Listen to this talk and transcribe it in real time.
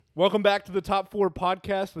Welcome back to the Top 4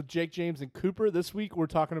 podcast with Jake, James, and Cooper. This week we're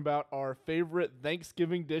talking about our favorite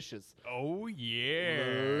Thanksgiving dishes. Oh,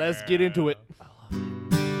 yeah. Let's get into it.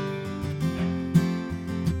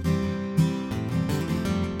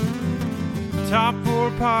 Top 4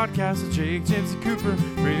 podcast with Jake, James, and Cooper.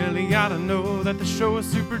 Really gotta know that the show is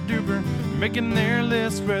super duper. Making their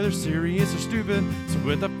list whether serious or stupid. So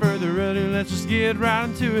without further ado, let's just get right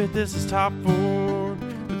into it. This is Top 4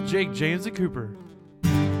 with Jake, James, and Cooper.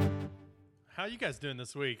 How you guys doing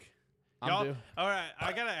this week? All right,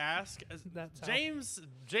 I gotta ask.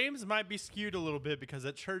 James might be skewed a little bit because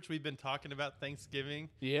at church we've been talking about Thanksgiving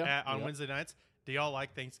on Wednesday nights. Do y'all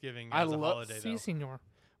like Thanksgiving as a holiday, though? Si, senor.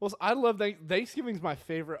 Well, I love Thanksgiving's my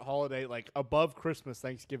favorite holiday. Like, above Christmas,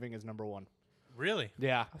 Thanksgiving is number one. Really?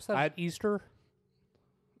 Yeah. Easter.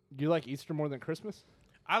 Do you like Easter more than Christmas?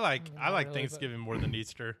 I like really, Thanksgiving more than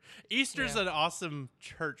Easter. Easter's an awesome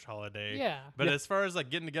church holiday. Yeah. But as far as like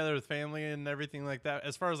getting together with family and everything like that,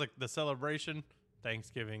 as far as like the celebration,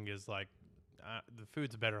 Thanksgiving is like the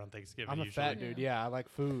food's better on Thanksgiving. I'm a usually. fat dude. Yeah, I like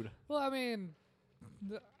food. Well, I mean,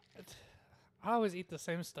 I always eat the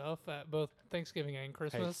same stuff at both Thanksgiving and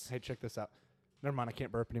Christmas. Hey, check this out. Never mind, I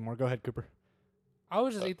can't burp anymore. Go ahead, Cooper. I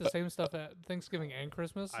always just eat the same stuff at Thanksgiving and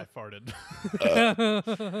Christmas. I farted.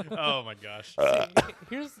 Oh my gosh.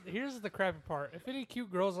 Here's the crappy part. If any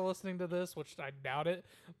cute girls are listening to this, which I doubt it,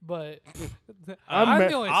 but I'm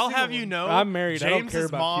the only I'll single have you one. know, I'm married. I don't care James's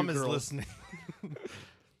about mom cute is girls. listening.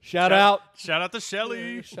 Shout out. Shout out to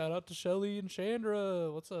Shelly. Shout out to Shelly and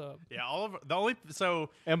Chandra. What's up? Yeah, all of the only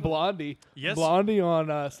And Blondie. Yes. Blondie on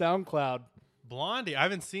SoundCloud. Blondie. I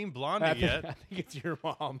haven't seen Blondie I yet. think it's your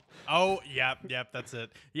mom. Oh, yep, that's it.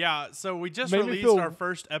 Yeah, so we just Made me released feel- our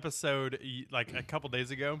first episode like a couple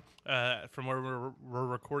days ago from where we're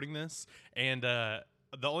recording this, and the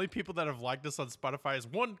only people that have liked us on Spotify is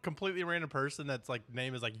one completely random person that's like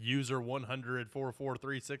name is like user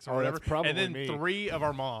 1004436 or whatever, that's probably and then me. 3 of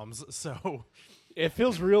our moms. So It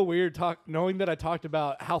feels real weird knowing that I talked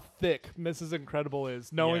about how thick Mrs. Incredible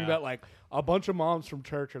is, knowing Yeah. that like a bunch of moms from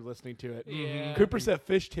church are listening to it. Yeah. Cooper said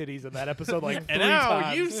fish titties in that episode like 3 and now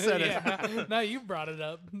times. you said it. Yeah. Now you brought it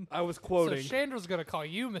up. I was So quoting. Chandra's gonna call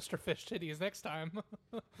you Mr. Fish Titties next time.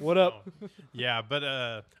 What up? Yeah, but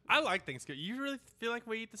I like Thanksgiving. You really feel like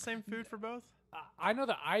we eat the same food for both? I know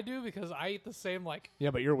that I do because I eat the same like.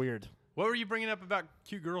 Yeah, but you're weird. What were you bringing up about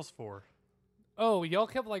cute girls for? Oh, y'all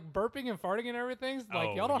kept like burping and farting and everythting. Like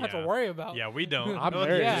Oh, y'all don't have yeah. to worry about. Yeah, we don't. I'm Well,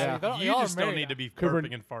 married, yeah. yeah. You Y'all are just don't married. need to be Cooper-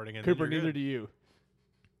 burping and farting. And Cooper, then you're neither good. do you.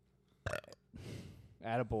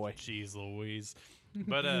 Attaboy. Jeez Louise.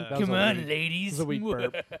 But That was Come a on, weak- ladies. This is a weak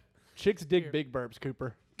burp. Chicks dig big burps,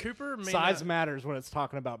 Cooper. Cooper may Size not, matters when it's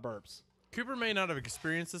talking about burps. Cooper may not have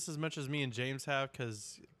experienced this as much as me and James have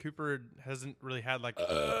because Cooper hasn't really had like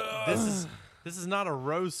this is not a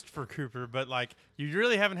roast for Cooper, but like you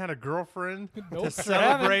really haven't had a girlfriend Nope, to sure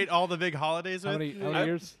haven't. celebrate all the big holidays How with. many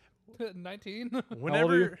years? 19. How old are you?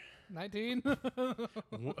 Whenever 19.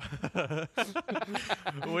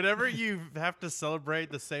 whenever you have to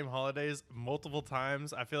celebrate the same holidays multiple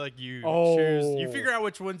times, I feel like you Oh. choose. You figure out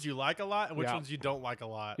which ones you like a lot and which Yeah. ones you don't like a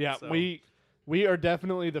lot. Yeah, so. we are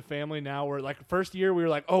definitely the family now where like first year we were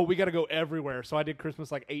like, oh, we got to go everywhere. So I did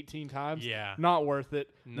Christmas like 18 times. Yeah. Not worth it.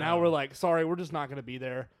 Now No. we're like, sorry, we're just not going to be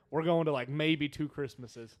there. We're going to like maybe 2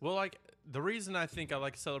 Christmases. Well, like the reason I think I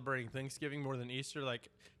like celebrating Thanksgiving more than Easter, like,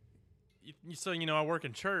 so I work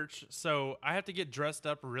in church, so I have to get dressed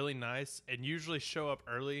up really nice and usually show up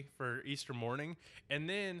early for Easter morning, and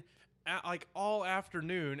then like all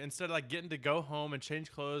afternoon, instead of like getting to go home and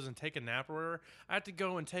change clothes and take a nap or whatever, I have to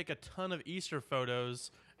go and take a ton of Easter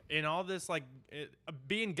photos. And all this, like,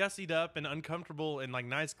 being gussied up and uncomfortable in, like,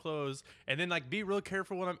 nice clothes. And then, like, be real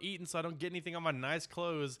careful when I'm eating so I don't get anything on my nice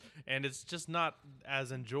clothes. And it's just not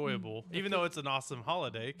as enjoyable, even though it's an awesome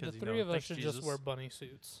holiday. The Because, three of us thanks should Jesus. just wear bunny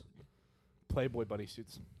suits. Playboy bunny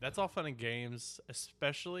suits. That's all fun and games,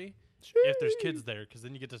 especially if there's kids there. Because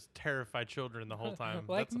then you get to terrify children the whole time.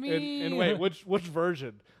 Like That's- me. And wait, which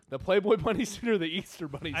version? The Playboy bunny suit or the Easter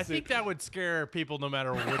bunny I suit? think that would scare people no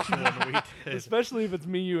matter which one we did. Especially if it's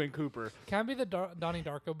me, you, and Cooper. Can I be the Donnie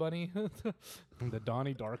Darko bunny? The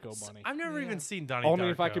Donnie Darko bunny. I've never even seen Donnie Only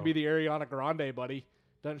Darko. if I could be the Ariana Grande bunny.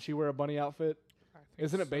 Doesn't she wear a bunny outfit?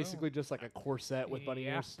 Isn't it basically just like a corset with bunny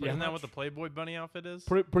Yeah, ears? pretty Isn't that much. what the Playboy bunny outfit is?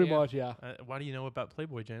 Pretty Yeah. much, yeah. Why do you know about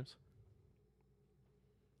Playboy, James?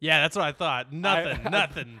 Yeah, that's what I thought.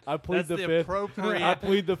 Nothing. I plead That's the the fifth. appropriate. I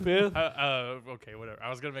plead the fifth. Okay, whatever. I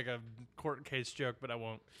was gonna make a court case joke, but I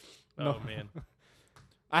won't. No. Oh man.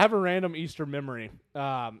 I have a random Easter memory.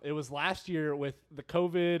 It was last year with the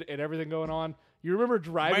COVID and everything going on. You remember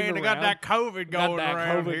driving Man, around? I got that COVID Got going that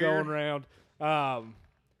around COVID here. going around.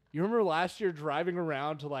 You remember last year driving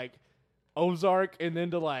around to like Ozark and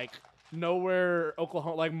then to like nowhere,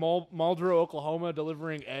 Oklahoma, like Muldrow, Oklahoma,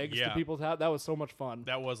 delivering eggs to Yeah. people's house? That was so much fun.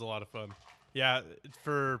 That was a lot of fun. Yeah,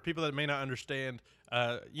 for people that may not understand,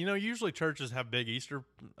 usually churches have big Easter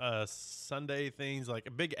Sunday things, like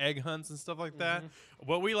big egg hunts and stuff like that.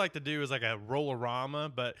 What we like to do is like a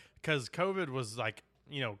roll-a-rama, but because COVID was like,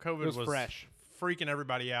 COVID It was fresh. freaking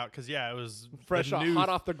everybody out because, it was Fresh the off, new hot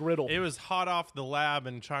off the griddle. It was hot off the lab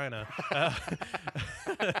in China.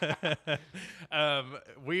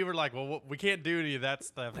 We were like, well, we can't do any of that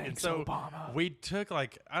stuff. Thanks, and so Obama. we took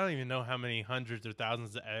like, I don't even know how many hundreds or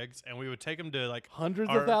thousands of eggs, and we would take them to like Hundreds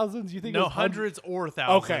of thousands? You think it no, was hundreds or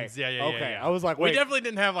thousands. Okay. Yeah. Okay. I was like, we wait. definitely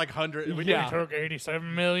didn't have like hundreds. We Yeah. didn't- Took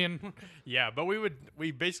 87 million. yeah, but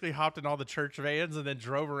we basically hopped in all the church vans and then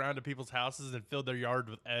drove around to people's houses and filled their yard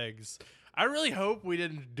with eggs. I really hope we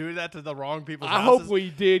didn't do that to the wrong people's I houses. hope we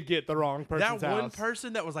did get the wrong person's That one house.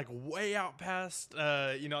 person that was like way out past,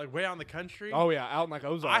 like way out in the country. Oh, yeah, out in like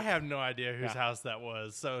Ozark. I have no idea whose Yeah. house that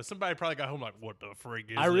was. So somebody probably got home like, what the freak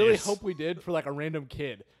is I really this? hope we did for like a random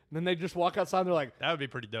kid. And then they just walk outside and they're like, That would be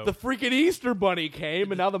pretty dope. the freaking Easter Bunny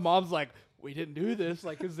came. And now the mom's like, we didn't do this.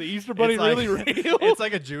 Like, is the Easter Bunny It's like- really real? It's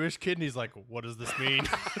like a Jewish kid, and he's like, what does this mean?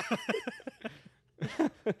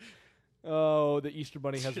 Oh, the Easter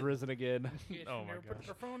Bunny has risen again. Oh my Put gosh.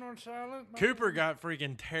 your phone on silent. Cooper got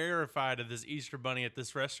freaking terrified of this Easter Bunny at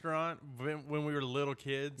this restaurant when we were little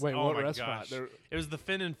kids. Wait, oh what my restaurant? gosh. There- It was the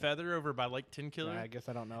Fin and Feather over by Lake Tenkiller. I guess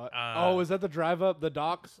I don't know it. Uh, Is that the drive up, the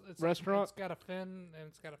docks It's restaurant? It's got a fin and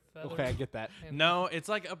it's got a feather. Okay, I get that. and- No, it's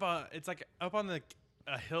like up on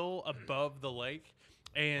a hill above the lake,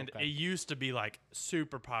 and Okay. it used to be like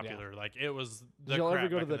super popular. Like it was the Did y'all ever crap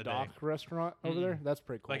go to back in the day. dock restaurant over there? That's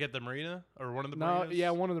pretty cool. Like at the marina or one of the no, marinas? yeah,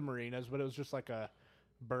 one of the marinas, but it was just like a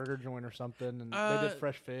burger joint or something, and they Uh, did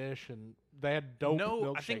fresh fish, and they had dope no, I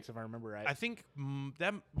milkshakes, think- if I remember right. I think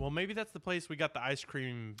maybe that's the place we got the ice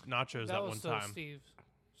cream nachos that that was one so time. Steve.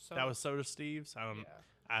 So, That was Soda Steve's. I don't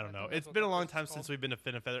I know. think It's that's what been a that long place time is since called. we've been to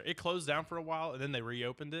Fin and Feather. It closed down for a while and then they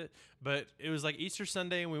reopened it. But it was like Easter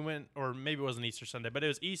Sunday and we went, or maybe it wasn't Easter Sunday, but it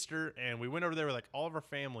was Easter and we went over there with like all of our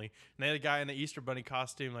family. And they had a guy in the Easter Bunny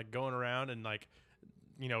costume like going around and like,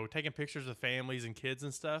 taking pictures of families and kids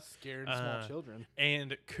and stuff. Scared small children.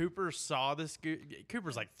 And Cooper saw this.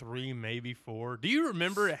 Cooper's like 3, maybe 4. Do you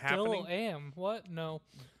remember it happening? Still am. What? No.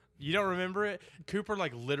 You don't remember it? Cooper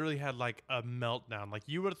like literally had like a meltdown. Like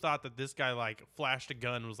you would have thought that this guy like flashed a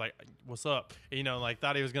gun and was like, "What's up?" Like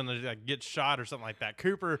thought he was gonna like get shot or something like that.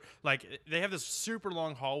 Cooper like they have this super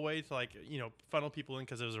long hallway to like funnel people in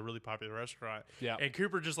because it was a really popular restaurant. Yeah. And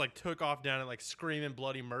Cooper just like took off down it like screaming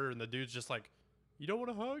bloody murder, and the dude's just like, "You don't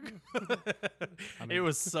want a hug?" It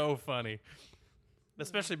was so funny.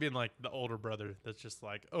 Especially being like the older brother that's just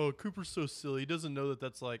like, oh, Cooper's so silly. He doesn't know that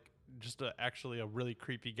that's like just actually a really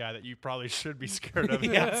creepy guy that you probably should be scared of.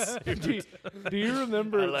 Yes. do you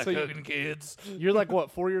remember? kids. You're like what,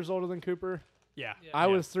 4 years older than Cooper? Yeah. Yeah. I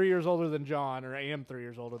was 3 years older than John, or I am 3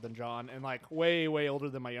 years older than John, and like way, way older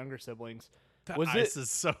than my younger siblings. The Was ice it? is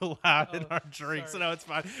so loud in Oh, our drinks. sorry. No, it's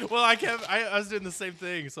fine. Well, I was doing the same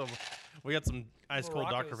thing. So we got some ice cold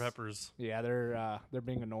Dr. Maracas. Peppers. Yeah, they're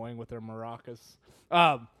being annoying with their maracas.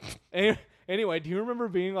 Anyway, do you remember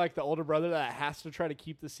being like the older brother that has to try to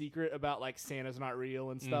keep the secret about like Santa's not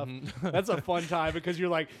real and stuff? Mhm. That's a fun time because you're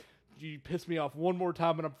like, you piss me off one more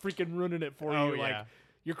time and I'm freaking ruining it for Oh, you. Like yeah.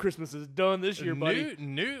 your Christmas is done this year, buddy.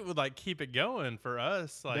 Newt would like keep it going for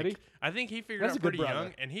us. Like he? I think he figured That's a out good pretty brother.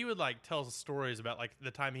 young, and he would like tell us stories about like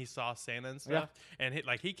the time he saw Santa and stuff. And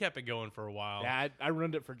he kept it going for a while. Yeah, I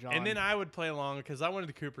ruined it for John. And then I would play along because I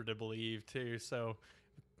wanted Cooper to believe too. So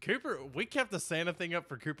Cooper, we kept the Santa thing up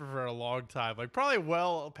for Cooper for a long time, like probably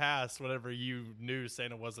well past whenever you knew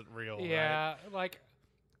Santa wasn't real. Right? Yeah, like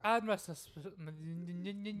I had my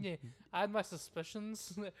I had my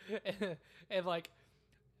suspicions, and like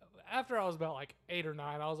after I was about like 8 or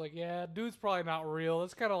 9, I was like, yeah, dude's probably not real.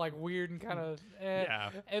 It's kind of like weird and kind of Yeah.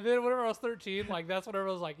 And then whenever I was 13, like that's whenever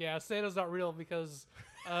I was like, yeah, Santa's not real because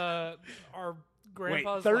our wait,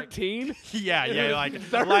 grandpa's like, 13? Yeah, like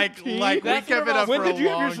 13? we That's kept it whenever I up was- When for a did you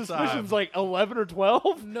have your long suspicions? time. Like 11 or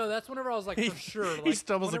 12? No, that's whenever I was like for sure. He Like,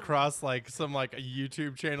 stumbles whenever- across like some like a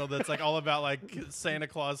YouTube channel that's like all about like Santa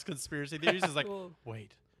Claus conspiracy theories. He's like, Well-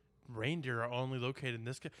 wait, reindeer are only located in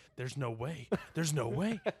this. There's no way. There's no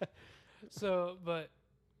way. So, but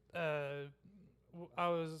I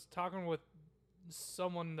was talking with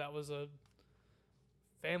someone that was a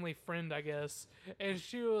family friend, I guess, and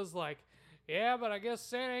she was like, yeah, but I guess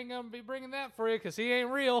Santa ain't gonna be bringing that for you because he ain't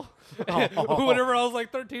real. Oh. Whenever I was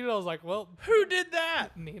like 13, I was like, well, Who did that?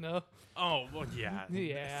 Nina. Oh, well, yeah.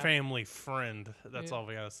 Yeah. Family friend. That's Yeah. all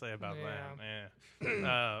we got to say about Yeah. that.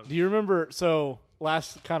 Yeah. Do you remember? So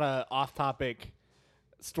last kind of off-topic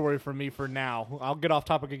story from me for now. I'll get off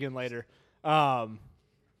topic again later.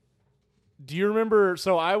 Do you remember?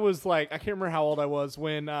 So I was like, I can't remember how old I was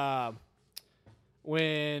when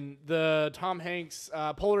the Tom Hanks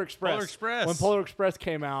Polar Express when Polar Express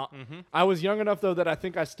came out. Mm-hmm. I was young enough though that I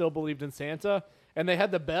think I still believed in Santa. And they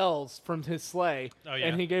had the bells from his sleigh, Oh, yeah.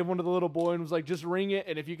 and he gave one to the little boy and was like, "Just ring it,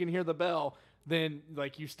 and if you can hear the bell, then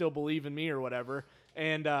like you still believe in me or whatever."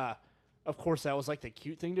 And of course, that was like the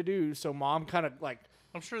cute thing to do. So mom kind of like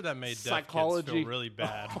I'm sure that made deaf kids psychology feel really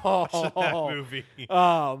bad Oh. watching that movie.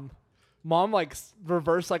 Mom like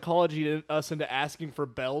reverse psychology us into asking for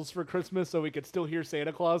bells for Christmas so we could still hear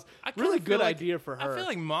Santa Claus. I kinda Really feel good like- idea for her. I feel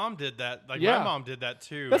like mom did that. Like Yeah. my mom did that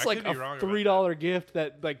too. That's I like could be a wrong about $3 gift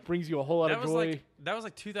that like brings you a whole lot that. of That was joy.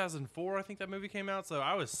 like 2004. I think that movie came out. So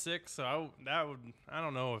I was 6. So I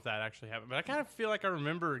don't know if that actually happened, but I kind of feel like I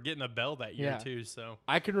remember getting a bell that year Yeah. too. So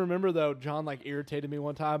I can remember though, John like irritated me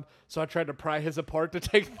one time, so I tried to pry his apart to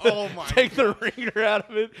take Oh my the ringer out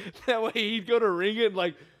of it. That way he'd go to ring it and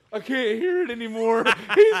like, I can't hear it anymore.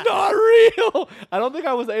 He's not real. I don't think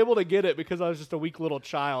I was able to get it because I was just a weak little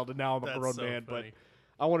child, and now I'm a That's grown so man. funny.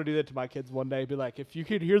 But I want to do that to my kids one day. Be like, if you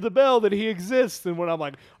can hear the bell, then he exists. And when I'm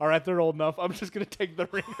like, all right, they're old enough, I'm just gonna take the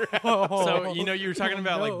ringer out. So you were talking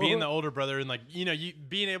about like being the No. older brother and like you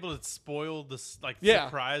being able to spoil this like Yeah,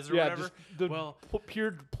 surprise or yeah, whatever. just the Well,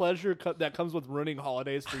 pure pleasure that comes with ruining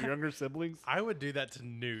holidays for younger siblings. I would do that to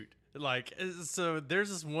Newt. Like, so there's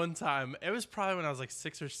this one time, it was probably when I was like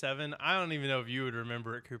 6 or 7. I don't even know if you would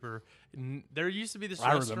remember it, Cooper. There used to be this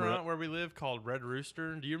I remember restaurant it. where we live called Red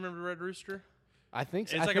Rooster. Do you remember Red Rooster? I think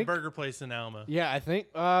so. It's I like think, a burger place in Alma. Yeah, I think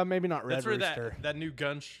maybe not Red That's where Rooster. that new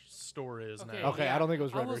gun store is now. Okay, I don't think it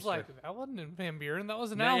was Red I was Rooster. like, that wasn't in Van Buren. That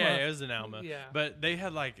was in Yeah, Alma. yeah, it was in Alma. Yeah. But they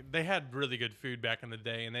had really good food back in the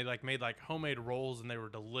day, and they like made like homemade rolls, and they were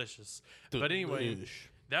delicious. But anyway,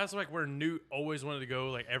 that's like where Newt always wanted to go,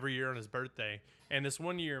 like every year on his birthday. And this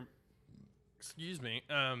one year, excuse me,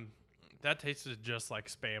 that tasted just like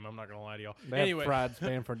Spam. I'm not gonna lie to y'all. They Anyway, had fried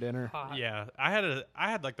Spam for dinner. Hot. yeah, I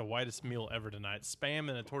had like the whitest meal ever tonight. Spam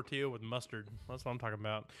and a tortilla with mustard. That's what I'm talking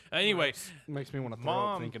about. Anyway, Makes me want to throw up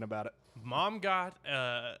Mom- thinking about it. Mom got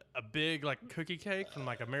a big like cookie cake from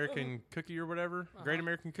like American Cookie or whatever, Great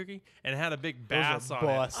American Cookie, and it had a big bass are on it.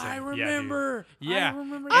 bussin'. I Yeah, dude. remember. Yeah. I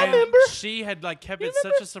remember. I And remember. she had like kept it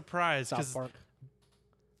such a surprise South because Park.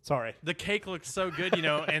 Sorry. the cake looked so good,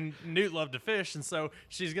 and Newt loved to fish, and so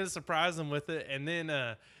she's gonna surprise him with it, and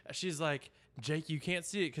then she's like, Jake, you can't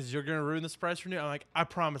see it because you're gonna ruin the surprise for Newt. I'm like, I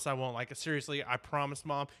promise I won't. Like, seriously, I promise,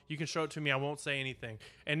 Mom. You can show it to me. I won't say anything.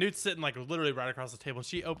 And Newt's sitting like literally right across the table, and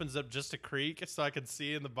she opens up just a creek so I could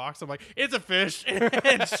see in the box. I'm like, it's a fish,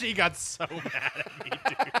 and she got so mad at me,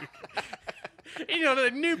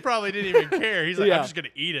 dude. Newt probably didn't even care. He's like, Yeah. I'm just gonna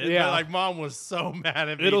eat it. Yeah. But, like, Mom was so mad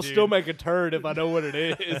at me. It'll dude. still make a turd if I know what it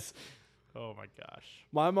is. Oh my gosh.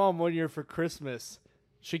 My mom one year for Christmas,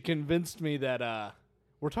 she convinced me that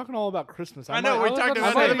we're talking all about Christmas. I know, might- we was talked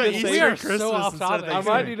about to about say- Easter we and are so Christmas off instead of topic. I might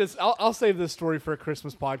Thanksgiving. need to. I'll save this story for a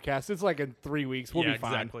Christmas podcast. It's like in 3 weeks. We'll Yeah, be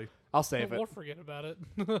fine. exactly. I'll save it. We'll forget about it.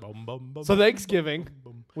 Bum, bum, bum, So bum, Thanksgiving, bum,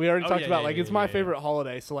 bum. we already Oh, talked yeah, about yeah, like yeah, it's my yeah. favorite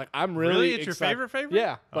holiday. So like I'm really Really? It's your excited. favorite?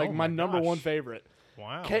 Yeah, like Oh my my number one gosh. favorite.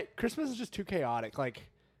 Wow. Christmas is just too chaotic. Like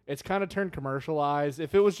it's kind of turned commercialized.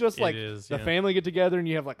 If it was just It like is, the yeah. family get together and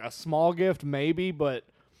you have like a small gift, maybe, but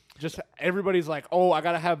just everybody's like, oh, I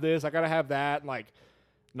gotta have this, I gotta have that. And, like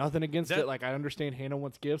nothing against That- it. Like I understand Hannah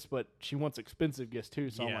wants gifts, but she wants expensive gifts too.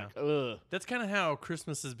 So Yeah. I'm like, ugh. That's kind of how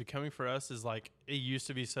Christmas is becoming for us. Is like it used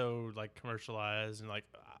to be so like commercialized and like,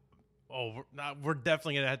 we're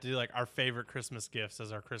definitely gonna have to do like our favorite Christmas gifts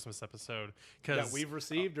as our Christmas episode because That we've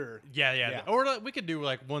received or yeah, Yeah. or like, we could do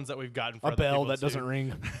like ones that we've gotten for a other bell people, that too. doesn't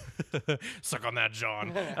ring. Suck on that,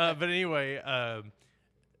 John. But anyway,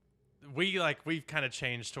 we've kind of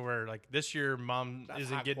changed to where like this year Mom That's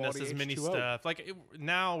isn't high getting us quality as many H2O. stuff. Like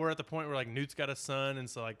now we're at the point where like Newt's got a son, and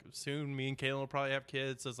so like soon me and Kaylin will probably have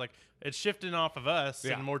kids. So it's like it's shifting off of us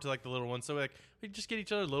Yeah. and more to like the little ones. So like we just get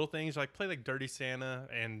each other little things, like play like Dirty Santa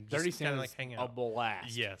and just Dirty kind Santa's of like hang a out.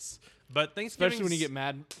 blast. Yes, but Thanksgiving, Especially when you get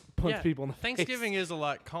mad, punch people in the face. Thanksgiving is a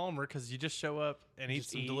lot calmer because you just show up and eat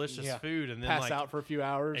Just some eat, delicious yeah. food, and then Pass like out for a few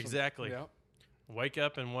hours. Exactly. Yeah. wake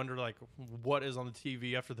up and wonder like what is on the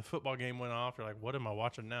TV after the football game went off. You're like, what am I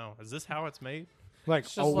watching now? Is this how it's made? Like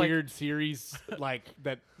It's a just like- weird series like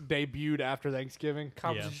that debuted after Thanksgiving.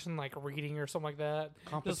 Competition like reading or something like that.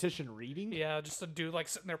 Competition reading? Yeah, just a dude like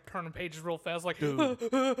sitting there turning pages real fast, like Dude.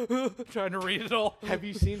 trying to read it all. Have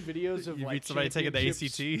you seen videos of You like beat somebody taking the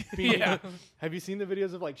championship ACT? speed- Yeah. Have you seen the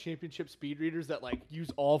videos of like championship speed readers that like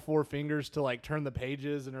use all 4 fingers to like turn the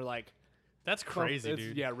pages and are like That's crazy, it's-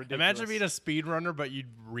 dude. yeah, ridiculous. Imagine being a speedrunner, but you'd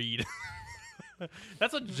read.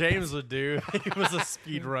 That's what James would do. He was a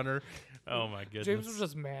speedrunner. Oh my goodness. James was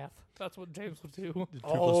just math. That's what James would do.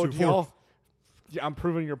 oh, do y'all, yeah, I'm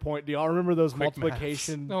proving your point. Do y'all remember those Quick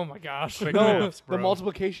multiplication? Oh my gosh. Quick No, maths, the bro.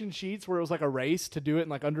 multiplication sheets where it was like a race to do it in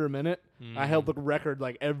like under a minute. I held the record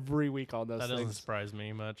like every week on those That doesn't things. surprise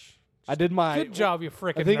me much. I did my. Good job, you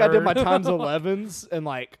freaking I think I did my nerd. times 11s in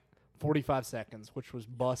like 45 seconds, which was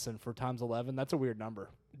bussin' for times 11. That's a weird number.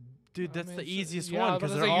 Dude, that's mean, the it's- easiest yeah, I one was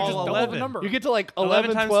because gonna they're say, you just all double the 11. number. You get to like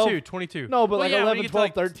 11 11, times 12. 2, 22. No, but Well, like yeah, when you 11, get to, 12,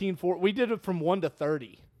 like, 13, 4. We did it from 1 to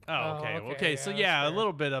 30. Oh, okay. Oh, okay, Okay. So, yeah, yeah, a that's fair.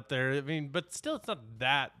 little bit up there. I mean, but still, it's not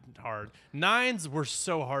that hard. 9s were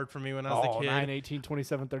so hard for me when I was a kid. 9, 18,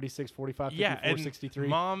 27, 36, 45, 54, Yeah, and 63.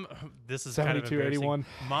 Mom, this is kind of 72, embarrassing. 81.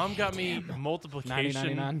 Mom got me 90,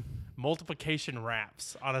 multiplication 99.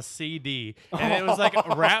 raps on a CD, and it was like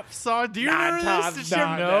a rap song. Do you remember this? Did you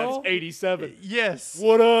know? 87. Yes.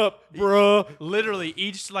 What up, bruh? Literally,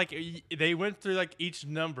 each they went through like each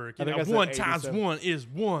number. You think know, I said 1 times 87. 1 is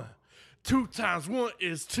 1. 2 times 1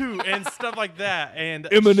 is 2, and stuff like that. And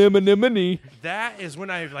Eminem. that is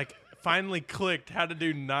when I like finally clicked how to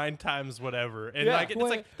do 9 times whatever. And Yeah. like it's Wait,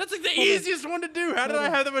 like that's like the easiest one to do. How did I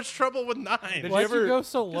have that much trouble with 9? Did Why'd you ever- you go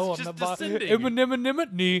so low on just the bottom? descending.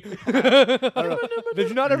 Eminem. I don't know. Did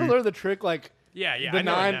you not ever learn the trick like Yeah, yeah, the I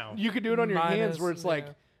know it 9? now. You could do it on your hands Minus, where it's like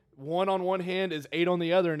yeah. 1 on one hand is 8 on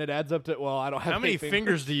the other, and it adds up to, well, I don't have How many any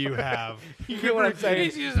fingers do you have? You get what I'm saying?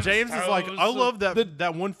 He's using his James is like, toes. I love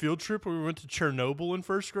that one field trip where we went to Chernobyl in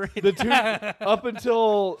first grade. The two up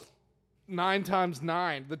until 9 times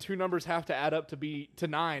 9, the two numbers have to add up to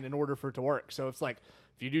 9 in order for it to work. So it's like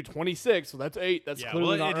if you do 26, well, that's 8. That's Yeah, clearly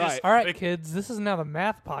well, not it just- right. All right, It- kids, this is now the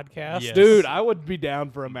math podcast. Yes. Dude, I would be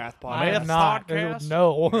down for a math I podcast. am not. podcast?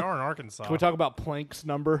 No. We are in Arkansas. Can we talk about Planck's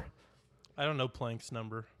number? I don't know Planck's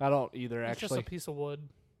number. I don't either, It's just a actually. piece of wood.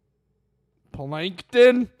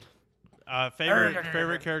 Plankton?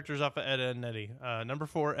 Favorite characters off of Ed, Ed, and Eddie. Number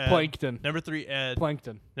 4, Ed. Plankton. Number 3, Ed.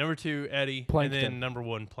 Plankton. Number 2, Eddie. Plankton. And then number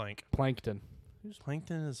 1, Plank. Plankton.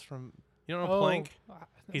 Plankton is from. You don't know Plank?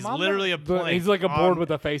 He's Mom literally a plank. He's like a board with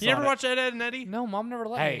a face You on ever it. watch Ed, Ed, and Eddie? No, Mom never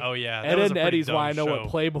let Hey. me. Oh yeah, that Ed was and a pretty Eddie's why I dumb know show. what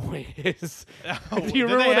Playboy is. Oh, Do you did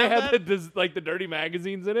remember when they have had that? the dirty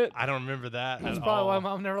magazines in it? I don't remember that. That's at probably why all.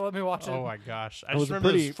 Mom never let me watch it. Oh my gosh! I It was just a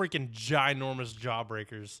remember those pretty- freaking ginormous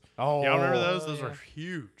jawbreakers. Oh, Y'all remember those? Those yeah. were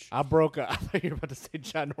huge. I broke a. I thought you were about to say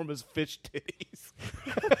ginormous fish titties.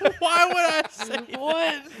 Why would I say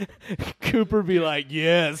what? Cooper be like,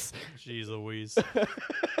 yes. Jeez Louise.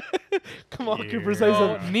 Come on, Yeah. Cooper, say Oh,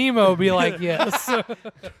 something. Nemo be like, yes.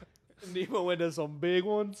 Nemo into some big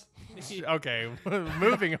ones. Okay,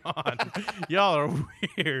 moving on. Y'all are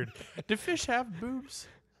weird. Do fish have boobs?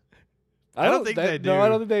 I don't think they do. No, I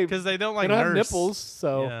don't think they. Because they don't They like don't have nurse. nipples,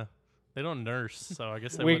 so Yeah, they don't nurse. So I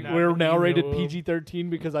guess they we, wouldn't. we're now rated Nemo. PG-13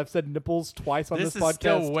 because I've said nipples twice on This this is podcast.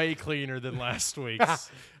 still way cleaner than last week's.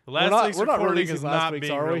 Last not- week's we're not recording releasing is last not week's,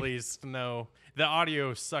 being are we? released. No, the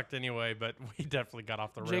audio sucked anyway, but we definitely got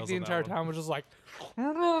off the rails. Jake the on that entire one. time was just like,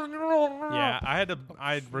 Yeah,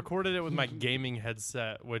 I recorded it with my gaming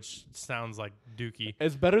headset, which sounds like dookie.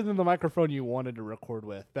 It's better than the microphone you wanted to record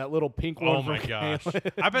with. That little pink one. Oh my from gosh! Canon.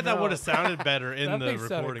 I bet that No. would have sounded better in that the thing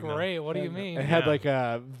sounded recording. though. great. What do you mean? It had Yeah. like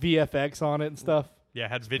a VFX on it and stuff. Yeah,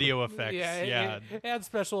 it had video effects. Yeah, Yeah, it had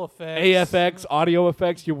special effects. AFX, audio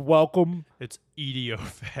effects. You're welcome. it's EDO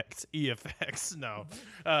effects, EFX. No,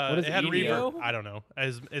 What is it had EDO? reverb. I don't know.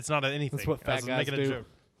 It's not anything. That's what I fat was guys making do. a joke.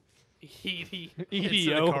 ED. Instead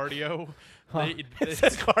EDO. of cardio. It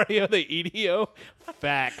says cardio, the EDO.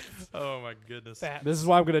 Facts. Oh my goodness. Fat. This is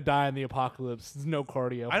why I'm gonna die in the apocalypse. There's no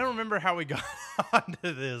cardio. I don't remember how we got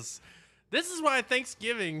onto this. This is why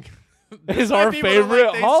Thanksgiving Is why our people don't like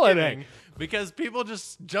favorite holiday. Thanksgiving, because people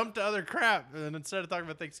just jump to other crap and instead of talking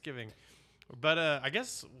about Thanksgiving. But I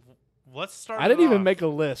guess let's start. I didn't it even off. make a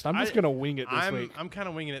list. I'm just I- gonna wing it this week. I'm kind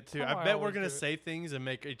of winging it too. Oh, I I bet we're always gonna do it. say things and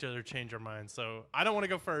make each other change our minds. So I don't want to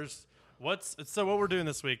go first. What we're doing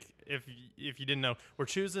this week? If you didn't know, we're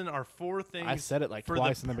choosing our 4 things. I said it like for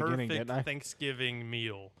twice the in the beginning, perfect didn't I? Thanksgiving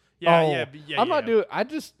meal. Yeah, oh, yeah. I'm not doing. I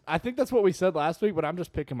think that's what we said last week, but I'm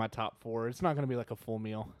just picking my top 4. It's not gonna be like a full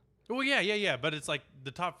meal. Well, yeah. But it's like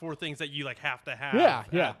the top 4 things that you like have to have. Yeah,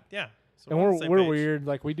 yeah. yeah. So And we're on the same we're page. weird.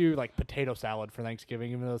 Like we do like potato salad for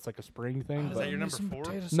Thanksgiving, even though it's like a spring thing. Is but that your number Some 4?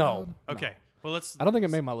 potato no. salad. Okay. Well, let's. I don't think it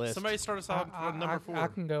made my list. Somebody start us off with number 4. I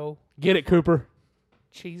can go Get it, Cooper.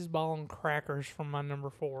 cheese ball and crackers from my number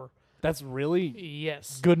 4. That's really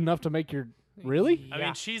Yes. good enough to make your. Really? I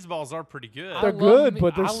mean, cheese balls are pretty good. I They're love good, me-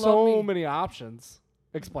 but I there's love so me- many options.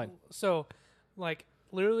 Explain. So, like,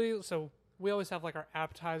 literally, we always have, like, our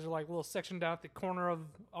appetizer, like, little section down at the corner of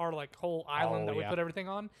our, like, whole island that we yeah. put everything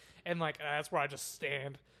on. And, like, that's where I just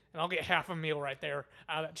stand. And I'll get half a meal right there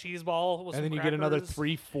out of that cheese ball with And some then you get another crackers.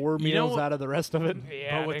 3-4 You know meals what- out of the rest of it.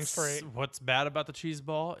 Yeah, but dang straight. what's bad about the cheese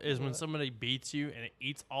ball is when somebody beats you and it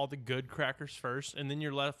eats all the good crackers first, and then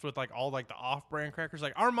you're left with like all like the off-brand crackers.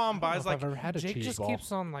 Like our mom buys like I've ever had a Jake cheese just ball.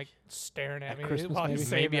 keeps on, like, staring at At me Christmas, while he's maybe?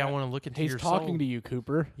 saying maybe I that. want to look into He's your talking soul. to you,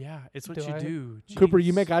 Cooper. Yeah, it's what Do you I? do. Cooper,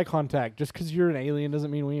 you Jeez. make eye contact. Just because you're an alien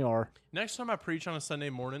doesn't mean we are. Next time I preach on a Sunday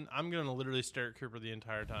morning, I'm gonna literally stare at Cooper the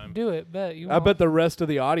entire time. Do it, bet. You I won't. bet the rest of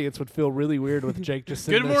the audience would feel really weird with Jake just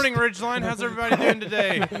sitting Good there morning, Ridgeline. How's everybody doing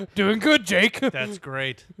today? Doing good, Jake. That's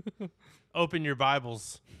great. Open your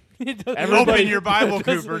Bibles. He does- Open your Bible,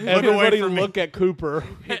 Cooper. Look away Everybody from me. look at Cooper.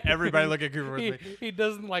 Everybody look at Cooper with he, me. he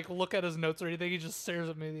doesn't, like, look at his notes or anything. He just stares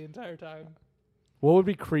at me the entire time. What would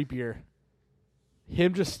be creepier?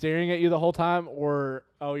 Him just staring at you the whole time, or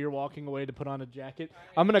you're walking away to put on a jacket?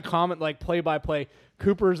 I'm gonna comment like play by play.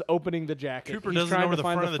 Cooper's opening the jacket. Cooper He's doesn't trying know where to the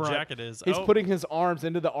find front of the jacket is. He's Oh. putting his arms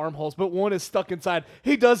into the armholes, but one is stuck inside.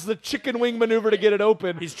 He does the chicken wing maneuver to get it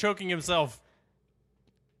open. He's choking himself.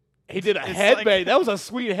 He did a it's headbang. like- That was a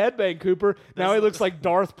sweet headbang, Cooper. Now he That's- looks like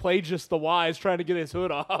Darth Plagueis the Wise trying to get his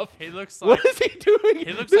hood off. He looks like What is he doing?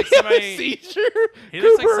 He looks Did like he have a somebody- seizure? he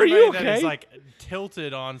looks like Cooper, are somebody you that okay? is like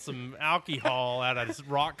tilted on some alcohol at a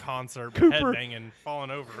rock concert, Cooper. headbanging, falling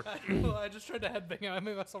over. I just tried to headbang. I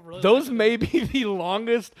made myself really. Those may be the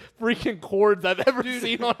longest freaking cords I've ever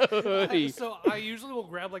seen on a hoodie. So I usually will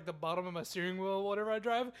grab, like, the bottom of my steering wheel whenever I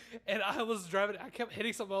drive, and I was driving. I kept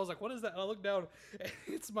hitting something. I was like, "What is that?" And I look down. And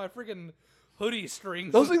it's my freaking hoodie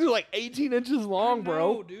strings. Those things are like 18 inches long,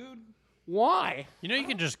 bro. No, dude. Why? You know, you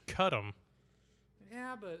can just cut them.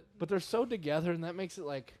 Yeah, but But they're so together, and that makes it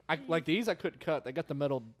like like these. I couldn't cut. They got the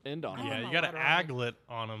metal end on. Oh, them. Yeah, no, you got to I don't. aglet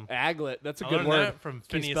on them. Aglet. That's a I good learned word. that from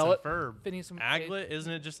Can you Phineas spell and it? Ferb. Phineas and- Aglet,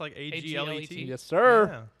 isn't it just like A-G-L-E-T? Yes,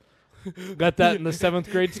 sir. Yeah. Got that in the 7th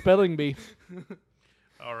grade spelling bee.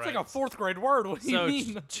 All right. it's like a 4th grade word. What do so you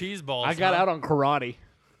mean? cheese balls. I got huh? out on karate.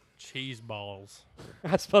 cheese balls.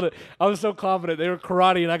 I spelled it. I was so confident. They were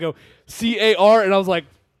karate, and I go C-A-R, and I was like,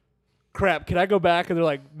 crap, can I go back? And they're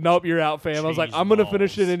like, nope, you're out, fam. I was like, Cheese I'm going to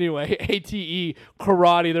finish it balls. anyway. A-T-E,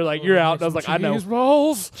 karate. They're like, you're out. And I was like, I know. Cheese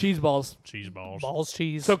balls. Cheese balls. Cheese balls. Balls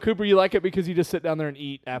cheese. So, Cooper, you like it because you just sit down there and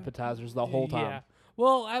eat appetizers the whole time. Yeah.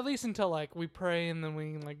 Well, at least until, like, we pray and then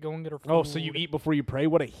we, like, go and get our food. Oh, so you eat before you pray?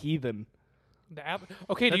 What a heathen.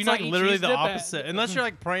 Okay, do That's you like not eat literally cheese the dip? opposite. Unless you're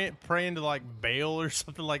like praying to like Baal or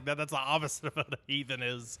something like that. That's the opposite of what a heathen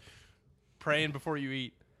is. Praying before you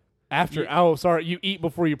eat. After, oh, sorry, you eat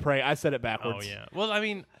before you pray. I said it backwards. Oh yeah. Well, I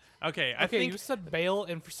mean, okay. I Okay, think you said bail,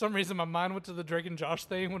 and for some reason my mind went to the Drake and Josh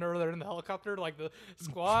thing whenever they're in the helicopter, like the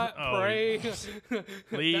squat, Oh, pray.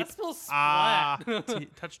 leap, That spells splat.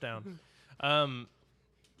 touchdown.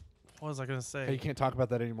 What was I gonna Hey, say? you can't talk about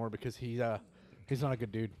that anymore because he's not a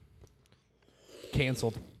good dude.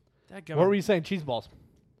 Canceled. Dadgummit. What were you saying? Cheese balls.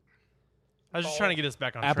 I was just trying to get us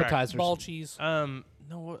back on track. Appetizers. Ball cheese.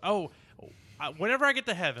 No. Whenever I get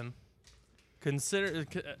to heaven,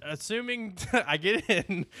 assuming I get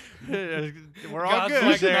in, we're all God's good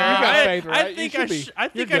like, there. nah. You got faith, I right? You think should I be. I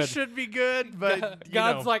think You're I good. should be good, but you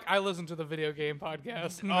God's know. like, I listen to the video game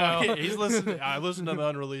podcast. No. Oh, okay, he's listening. I listened to the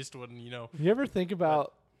unreleased one. You know, You ever think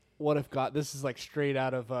about what if God? This is like straight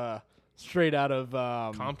out of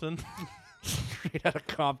Compton. straight out of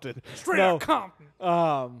Compton. Straight no, out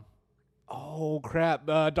Compton. Oh crap!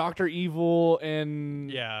 Dr. Evil and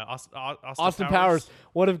Yeah, Austin Powers.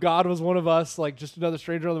 What if God was one of us, like just another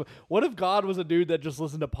stranger on the? What if God was a dude that just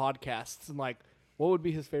listened to podcasts and like, what would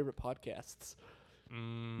be his favorite podcasts?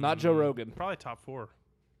 Not Joe Rogan. Probably top 4.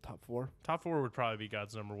 Top 4. Top 4 would probably be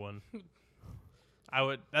God's number 1. I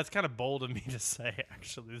would. That's kind of bold of me to say.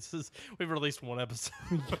 Actually, we've released one episode.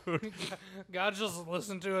 God just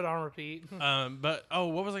listened to it on repeat. But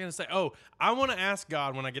what was I gonna say? Oh, I want to ask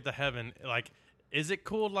God when I get to heaven, like, is it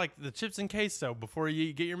cool like the chips and queso before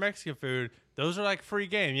you get your Mexican food? Those are like free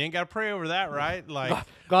game. You ain't got to pray over that, right? Like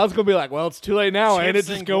God's gonna be like, well, it's too late now, ain't it? chips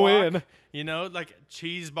Just and go guac, in. You know, like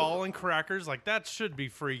cheese ball and crackers, like that should be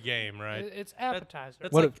free game, right? It's appetizer.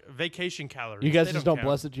 That's What like vacation calories. You guys They just don't count.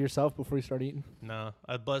 bless it to yourself before you start eating No,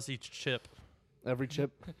 I bless each chip. every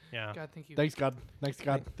chip. Yeah. God, thank you. Thanks God. Thanks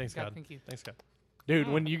God. Thanks, God. Thank you. Thanks, God. Dude,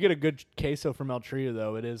 when you get a good queso from El Trio,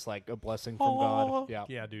 though, it is like a blessing from God. Yeah.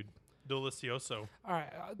 Yeah, dude. delicioso. All right.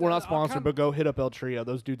 We're not sponsored, but go hit up El Trio.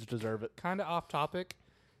 Those dudes deserve it. Kind of off topic.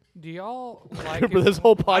 Do y'all like Cooper, it this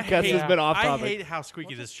whole when- podcast has been off I topic. hate how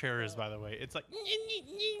squeaky this chair is, by the way. It's like.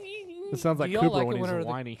 It sounds like Do y'all Cooper like when it he's whenever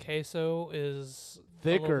whiny. the queso is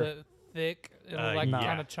Thicker. a little bit thick and like yeah.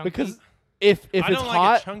 kind of chunky? Because if I it's don't like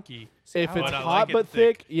hot, it chunky. if but it's I hot like it but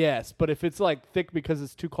thick, yes. But if it's like thick because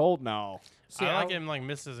it's too cold, no. See, I like him like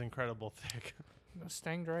Mrs. Incredible thick.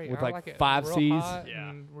 Stang Dre. With, I like, like it 5 real Cs. hot Yeah.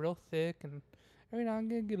 and real thick, and every now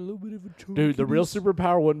and again get a little bit of a chunky. Dude, the real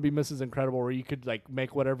superpower wouldn't be Mrs. Incredible, where you could like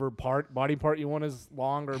make whatever body part you want as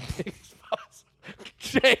long or big as possible.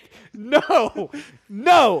 Jake, no,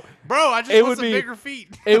 Bro, I just It want would some be- bigger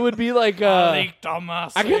feet. it would be like I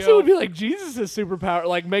guess it would be like Jesus' superpower,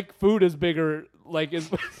 like make food as bigger, like as.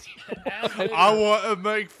 I want to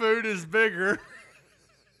make food as bigger.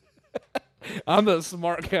 I'm the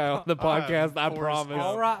smart guy on the podcast. I Forrest promise.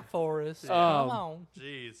 All right, Forrest. Come on.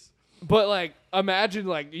 Jeez. But like, imagine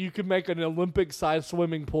like you could make an Olympic-sized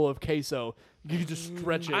swimming pool of queso. You could just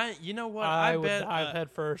stretch it. You know what? I would bet dive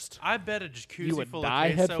head first. I bet a You jacuzzi would full die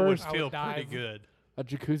of head queso would first? I would feel pretty dive. good. A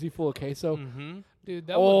jacuzzi full of queso. Mm-hmm. Dude,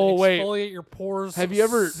 that Oh, would wait. exfoliate your pores. Have you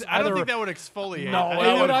ever- I don't either- think that would exfoliate. No, I it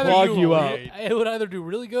think would either clog you up. exfoliate. It would either do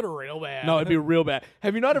really good or real bad. No, it'd be real bad.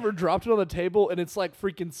 Have you not ever dropped it on the table and it's like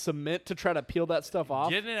freaking cement to try to peel that stuff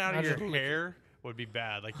off? Getting it out of your Absolutely. hair would be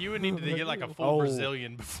bad. Like you would need to get like a full Oh.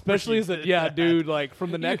 Brazilian before. Especially you as a did that. dude, like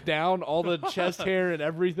from the neck down, all the chest hair and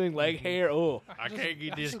everything, leg hair. Oh, I can't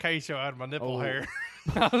get this queso out of my nipple Oh. hair.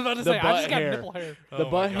 I was about to The say, I butt just got hair. nipple hair. the my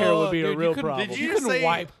butt God. hair would be Dude, a you real couldn't- problem. Did You you couldn't say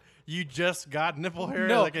wipe. you just got nipple hair?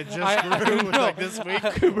 No, like it just I grew no. like this week?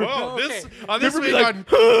 Whoa, this Okay. on this Cooper be week like, on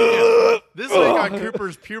this week on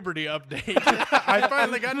Cooper's puberty update. I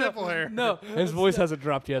finally got nipple hair. No, His voice hasn't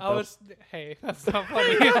dropped yet, I though. was. Hey, that's not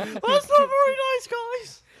funny. That's not very nice,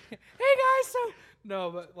 guys. Hey guys, so no,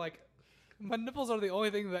 but like my nipples are the only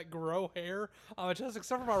thing that grow hair on my chest,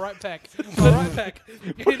 except for my right pec. My right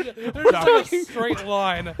pec, there's just a straight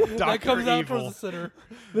line that comes out towards Evil. the center.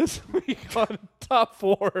 This week on Top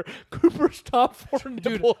 4, Cooper's Top 4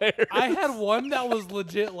 nipple hair. I had one that was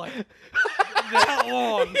legit like that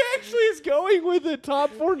long. He actually is going with the Top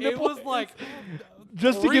 4 It nipple was like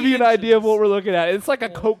just to 3 give you an idea of inches. what we're looking at. It's like a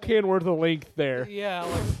Coke can worth of length there. yeah,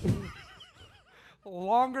 like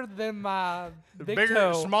longer than my big Bigger,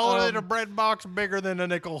 toe. smaller than a bread box, bigger than a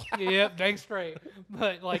nickel. Yep, dang straight.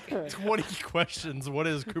 But like 20 questions. What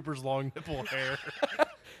is Cooper's long nipple hair?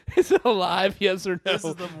 Is it alive? Yes or no? This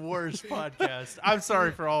is the worst podcast. I'm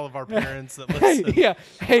sorry for all of our parents that Hey, listen. yeah.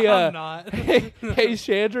 Hey, I'm not. hey,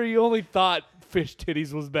 Chandra, you only thought fish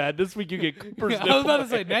titties was bad. This week you get Cooper's I was nipple about to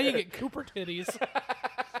say hair. now you get Cooper titties.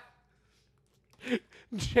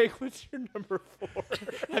 Jake, what's your number 4?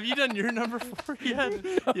 Have you done your number 4 yet?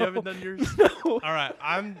 You haven't done yours? No. All right.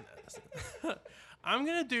 I'm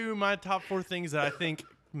gonna do my top 4 things that I think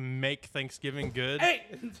make Thanksgiving good. Hey,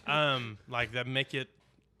 Like that make it.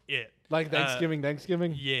 Like Thanksgiving?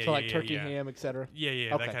 yeah, So like yeah, turkey, yeah. ham, etc. Yeah,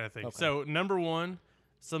 Okay, that kind of thing. okay. So number 1,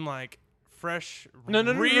 some like fresh. No,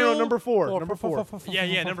 real, number 4. Number 4.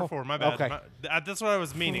 Yeah, number 4. My bad. Okay. That's what I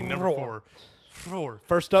was meaning. Number 4. 4.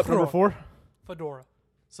 First up, number 4. fedora.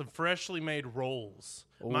 Some freshly made rolls.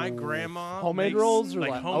 My Ooh. grandma Homemade makes, rolls or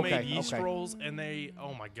like like- homemade okay, yeast okay. rolls, and they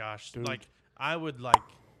oh my gosh, Dude.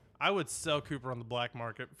 I would sell Cooper on the black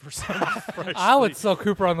market for some freshly. I would sell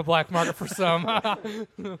Cooper on the black market for some.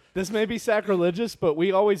 This may be sacrilegious, but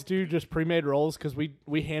we always do just pre-made rolls because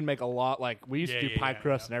we hand make a lot. Like we used to do pie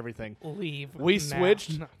crust and everything. Leave. We now.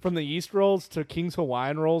 switched from the yeast rolls to King's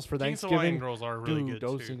Hawaiian rolls for King's Thanksgiving. Hawaiian rolls are really Dude, good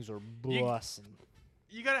those too. things are bussin'.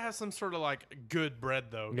 You gotta have some sort of like good bread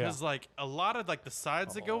though, Yeah. because like a lot of like the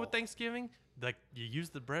sides that go with Thanksgiving, like you use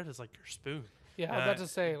the bread as like your spoon. Yeah, I was about to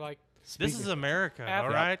say like This is America, after,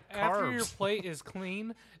 all right? after your Carbs. plate is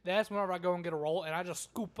clean, that's whenever I go and get a roll and I just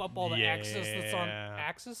scoop up all the excess that's on Yeah.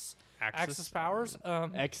 Axis Axis? Powers.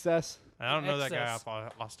 Excess. I don't know that guy excess.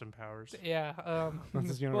 off Austin Powers. Yeah, That's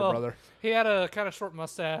his younger well, brother. He had a kind of short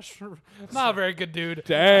mustache. Not a very good dude.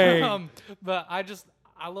 Dang. But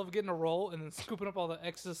I love getting a roll and then scooping up all the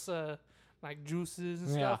excess like juices and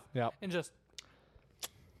Yeah, stuff, yeah. and just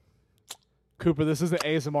Cooper, this is an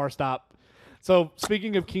ASMR stop. So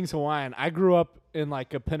speaking of King's Hawaiian, I grew up in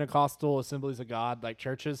like a Pentecostal Assemblies of God, like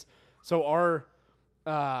churches. So our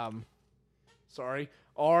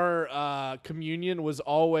communion was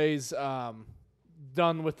always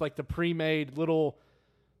done with like the pre-made little,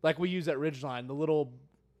 like we use at Ridgeline, the little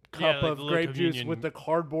cup like of the little grape juice communion. with the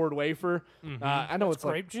cardboard wafer. I know that's it's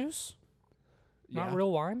like grape juice. Not Yeah.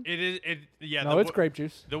 real wine. It is. Yeah. No, it's grape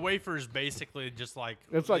juice. The wafer is basically just like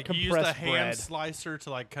It's like you use the compressed ham bread. slicer to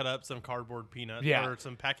like cut up some cardboard peanuts Yeah. or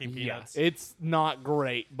some packing peanuts. Yeah, it's not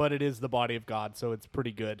great, but it is the body of God, so it's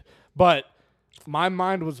pretty good. But my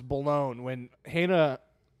mind was blown when Hannah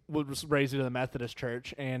was raised in the Methodist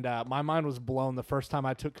church, and my mind was blown the first time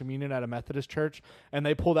I took communion at a Methodist church, and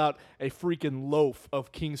they pulled out a freaking loaf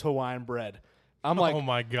of King's Hawaiian bread. I'm like, oh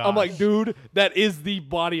my god! I'm like, dude, that is the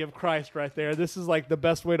body of Christ right there. This is like the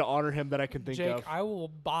best way to honor him that I can think Jake, of. I will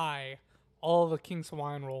buy all the King's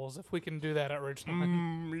Hawaiian rolls if we can do that at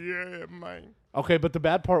Ridgeline. Yeah, man. Okay, but the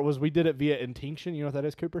bad part was we did it via intinction. You know what that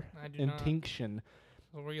is, Cooper? I do not. Intinction.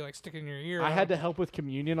 Where you like stick it in your ear. I had to help with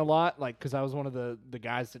communion a lot, like, because I was one of the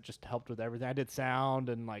guys that just helped with everything. I did sound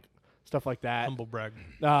and like stuff like that. Humble brag.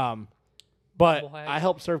 But Humble hag. I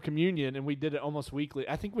helped serve communion, and we did it almost weekly.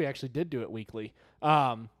 I think we actually did do it weekly.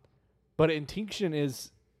 But intinction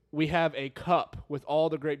is we have a cup with all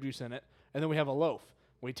the grape juice in it, and then we have a loaf.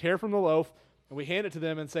 We tear from the loaf, and we hand it to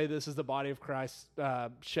them and say, "This is the body of Christ,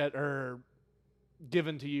 shed or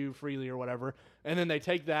given to you freely," or whatever. And then they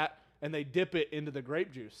take that and they dip it into the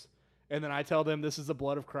grape juice. And then I tell them, "This is the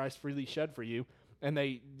blood of Christ freely shed for you." And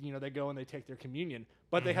they go and they take their communion,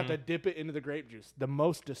 but they have to dip it into the grape juice. The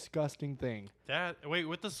most disgusting thing.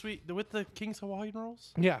 With the King's Hawaiian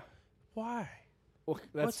rolls. Yeah. Why? Well,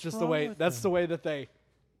 that's What's just the wrong way. with That's them? the way that they.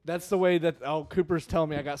 That's the way that. Oh, Cooper's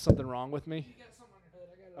telling me I got something wrong with me.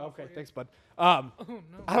 Okay, thanks, bud. Oh, no.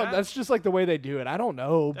 I don't. That's just like the way they do it. I don't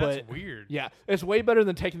know, That's but weird. yeah, it's way better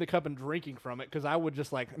than taking the cup and drinking from it. Because I would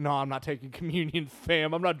just like, no, I'm not taking communion,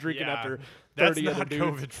 fam. I'm not drinking Yeah. after That's 30 other not dudes.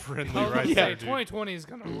 COVID friendly, I was right gonna there, say, dude. 2020 is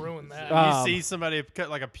gonna ruin that. Um, You see somebody cut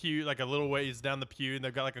like a pew, like a little ways down the pew, and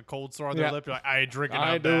they've got like a cold sore on their Yeah. lip. You're like, I ain't drinking I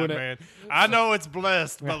out ain't that, doing it. man. I know it's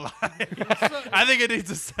blessed, but like, I think it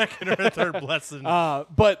needs a second or a third blessing.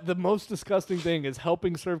 But the most disgusting thing is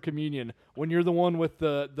helping serve communion when you're the one with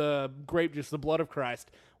the grape juice, the blood of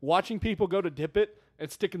Christ. Watching people go to dip it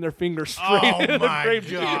and sticking their finger straight Oh into the my grape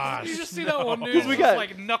gosh. You just see that one dude Because we just got-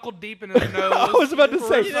 like knuckle deep in his nose. I was about to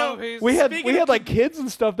say, You know, he's- we had speaking of like kids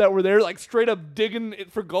and stuff that were there, like straight up digging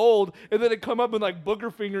it for gold, and then it come up and like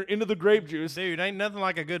booger finger into the grape juice. Dude, ain't nothing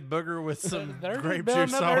like a good booger with some They're just grape building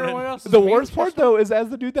juice up on everyone it. else's The immune worst part system. though is as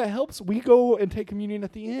the dude that helps, we go and take communion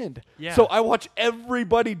at the end. Yeah. So I watch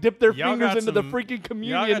everybody dip their Y'all fingers got into the some- freaking Y'all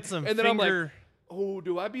communion, got some and then I'm like, finger. oh,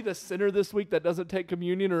 do I be the sinner this week that doesn't take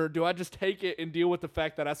communion, or do I just take it and deal with the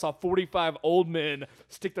fact that I saw 45 old men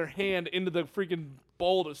stick their hand into the freaking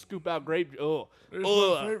bowl to scoop out grape? Oh,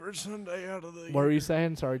 favorite Sunday out of the what were you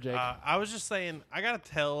saying? Sorry, Jake. I was just saying, I gotta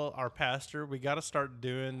tell our pastor we gotta start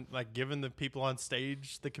doing like giving the people on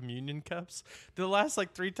stage the communion cups. The last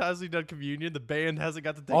like 3 times we've done communion, the band hasn't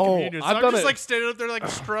got to take Oh, communion. So I've I'm done just it. like standing up there like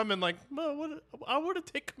strumming, like, I want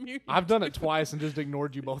to take communion. I've done it twice and just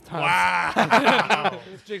ignored you both times. Wow.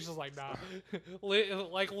 Jake's just like, nah.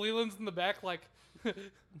 Like Leland's in the back, like,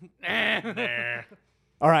 Nah.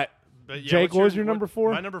 All right, But yeah, Jake, what's what was your number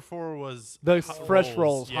 4? My number 4 was The hot fresh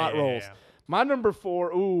rolls, Yeah, hot yeah, rolls. yeah. My number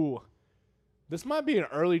 4, ooh, this might be an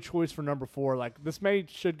early choice for number 4. Like this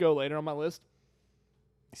should go later on my list.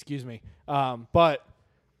 Excuse me, but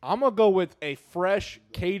I'm gonna go with a fresh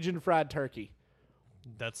Cajun fried turkey.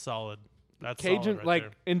 That's solid. That's Cajun, solid right like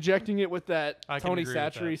there. injecting it with that I can Tony agree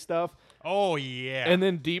with Chachery that. stuff, Oh yeah. and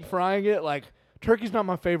then deep frying it. Like turkey's not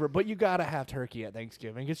my favorite, but you gotta have turkey at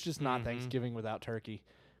Thanksgiving. It's just not Thanksgiving without turkey.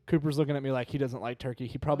 Cooper's looking at me like he doesn't like turkey.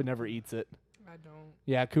 He probably never eats it. I don't.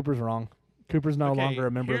 Yeah, Cooper's wrong. Cooper's no Okay, longer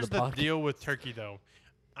a member of here's the podcast. deal with turkey, though.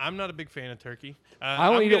 I'm not a big fan of turkey. I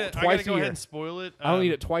only eat it I twice gotta a go year. ahead and spoil it. I only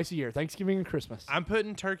eat it twice a year, Thanksgiving and Christmas. I'm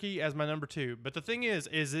putting turkey as my number 2, but the thing is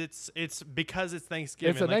it's because it's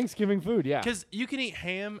Thanksgiving. It's a Thanksgiving food, yeah. Because you can eat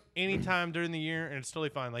ham anytime during the year and it's totally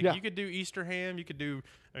fine. Like Yeah. you could do Easter ham. You could do.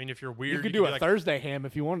 I mean, if you're weird, You could do a like, Thursday ham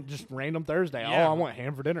if you want, just random Thursday. Yeah. Oh, I want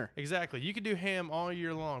ham for dinner. Exactly. You could do ham all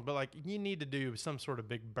year long, but like you need to do some sort of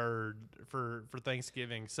big bird for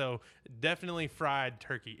Thanksgiving. So definitely fried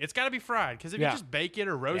turkey. It's got to be fried because if Yeah. you just bake it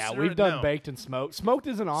or roast Yeah, it, we've done no. baked and smoked. Smoked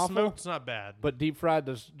isn't awful, Smoked's not bad, but deep fried,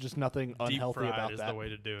 there's just nothing deep unhealthy fried about is that. the way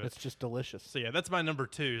to do it. It's just delicious. So yeah, that's my number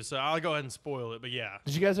 2. So I'll go ahead and spoil it. But yeah,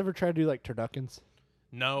 Did you guys ever try to do like turduckens?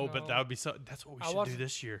 no, but No. that would be so. That's what we I should watched- do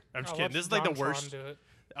this year. I'm just I kidding. watched This is like the Jontron worst. do it.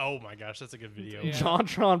 Oh my gosh, that's a good video. Yeah.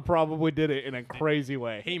 JonTron probably did it in a crazy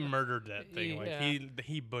way. He murdered that thing. Like Yeah.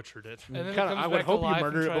 he butchered it. And then it Kinda, comes I would back to hope you life and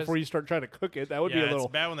murder it tries- before you start trying to cook it. That would yeah, be a it's little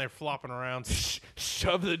bad when they're flopping around.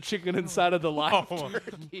 shove the chicken inside of the live Oh.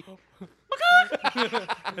 turkey.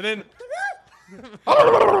 And then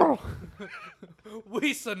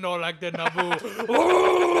We should know like the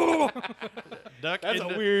Naboo. Duck That's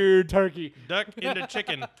into a weird turkey. duck into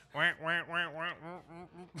chicken.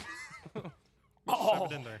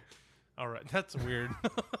 Shove it in there. All right, that's weird.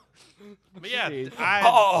 But yeah, Jeez.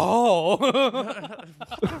 Oh.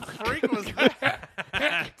 what the freak was that?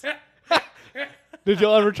 Did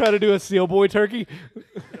y'all ever try to do a seal boy turkey?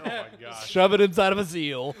 Oh my gosh. Shove it inside of a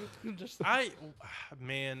seal.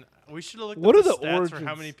 Man, we should have looked What up are the the stats for how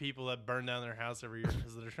origins? many people that burn down their house every year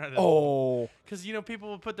because they're trying to. Oh, Because people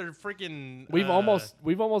will put their freaking. we've almost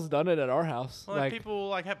done it at our house. Well, like, people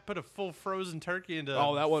like have put a full frozen turkey into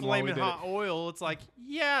Oh, that wasn't why we flaming did hot oil. It's like,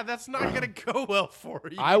 yeah, that's not gonna go well for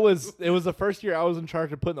you. it was the first year I was in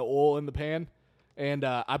charge of putting the oil in the pan, and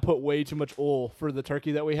I put way too much oil for the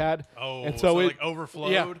turkey that we had. Oh, and so it like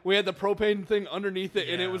overflowed. Yeah, we had the propane thing underneath it,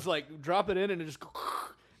 and it Yeah. was like drop it in, and it just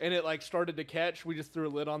and it like started to catch. We just threw a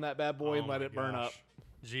lid on that bad boy and let my it burn up. gosh.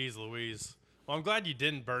 Jeez Louise. Well, I'm glad you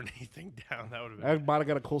didn't burn anything down. That would have I been might have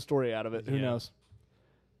got a cool story out of it. Who Yeah. knows?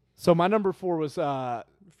 So my number 4 was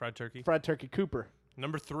fried turkey. fried turkey Cooper.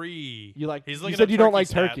 Number 3. You like- He's you looking said up you don't like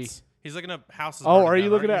stats. turkey. He's looking up houses. Oh, burning are you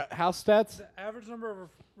down, looking aren't at house stats? The average number of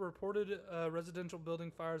reported residential building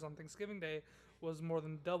fires on Thanksgiving Day was more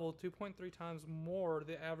than double, 2.3 times more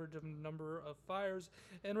the average of number of fires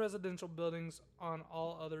in residential buildings on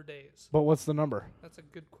all other days. But what's the number? That's a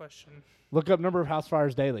good question. Look up number of house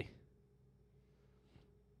fires daily.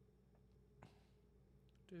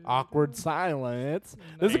 Awkward silence.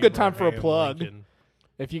 This is a good time for a Abraham plug. Lincoln.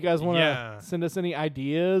 If you guys want to Yeah. send us any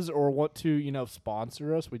ideas or want to,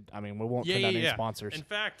 sponsor us, we won't send out any sponsors. In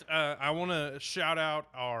fact, I want to shout out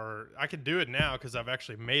I can do it now because I've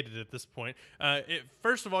actually made it at this point.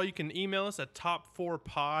 First of all, you can email us at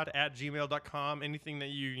top4pod@gmail.com. Anything that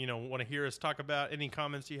you want to hear us talk about, any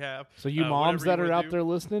comments you have. So you moms whatever that you are wanna out do. there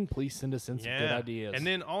listening, please send us in some good ideas. And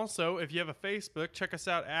then also, if you have a Facebook, check us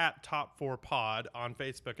out at Top4Pod on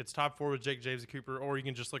Facebook. It's Top 4 with Jake, James, and Cooper, or you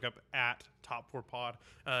can just look up at Top4Pod.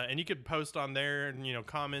 And you could post on there and,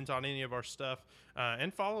 comment on any of our stuff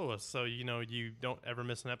and follow us so, you don't ever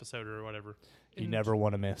miss an episode or whatever. you never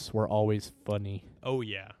want to miss. We're always funny. Oh,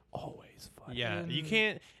 yeah. Always funny. Yeah. You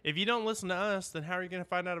can't, if you don't listen to us, then how are you going to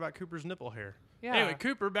find out about Cooper's nipple hair? Yeah. Anyway,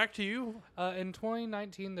 Cooper, back to you. In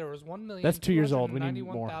 2019, there was 1,000,000. That's 2 years old. We need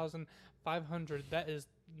more. 91,500. That is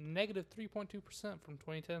negative 3.2% from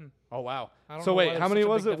 2010. Oh, wow. I don't So know wait, why how there's many such a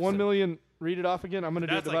was big it? 1 deficit. million. Read it off again. I'm going to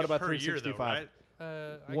do it That's divided like by per year, though, 365. right?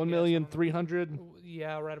 I 1,300,000. guess,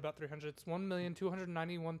 yeah, right about 300. It's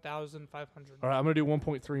 1,291,500. All right, I'm going to do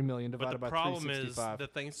 1.3 million But divided the by problem is 365. the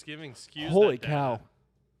Thanksgiving skews Holy that data cow.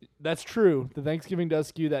 That's true. The Thanksgiving does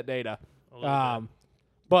skew that data. a little bit.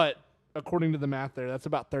 But according to the math there, that's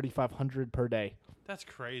about 3,500 per day. That's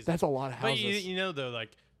crazy. That's a lot of But houses. though,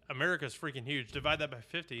 like America's freaking huge. Divide that by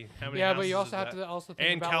 50. How many? Yeah, but houses you is also have that? to also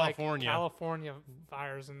think And about California. like California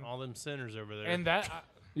fires and All them sinners over there. that.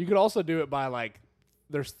 You could also do it by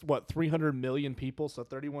there's 300 million people, so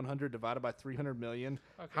 3,100 divided by 300 million.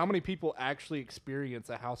 Okay. How many people actually experience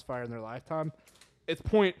a house fire in their lifetime? It's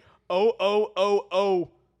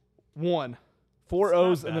 0.00001. Four It's not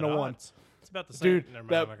O's and then bad a 1. odds. It's about the same. Dude, Never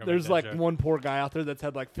mind, I'm not gonna there's make that like joke. one poor guy out there that's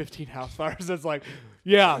had like 15 house fires. That's like,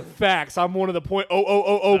 yeah, facts. I'm one of the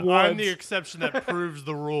 0.00001. I'm the exception that proves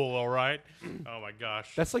the rule. All right. Oh my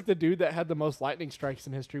gosh. That's like the dude that had the most lightning strikes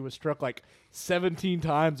in history, was struck like 17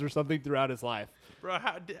 times or something throughout his life. Bro,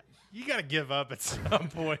 you gotta give up at some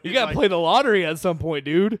point. You got to Like, play the lottery at some point,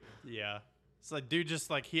 dude. Yeah. It's like, dude, just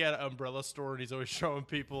like he had an umbrella store and he's always showing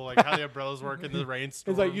people like how the umbrellas work in the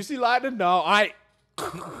rainstorm. He's like, you see lightning? No,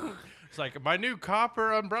 It's like my new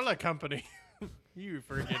copper umbrella company. You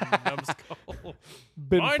freaking numbskull.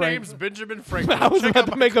 My name's Benjamin Franklin. I was Check about out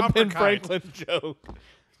to my make a copper Ben kite. Franklin joke.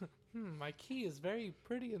 My key is very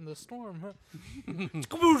pretty in the storm.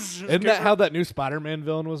 Isn't that how that new Spider-Man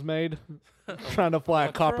villain was made? Trying to fly a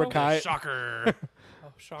What's copper wrong? kite. Shocker.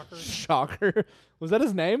 Oh, shocker. Shocker. Was that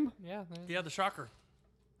his name? Yeah. Yeah, the shocker.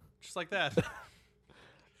 Just like that.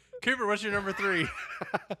 Cooper, what's your number 3?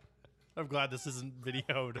 I'm glad this isn't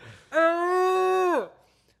videoed.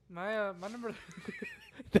 My number.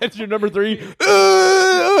 That's your number 3?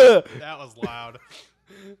 That was loud.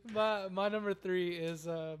 my number 3 is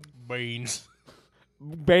Beans.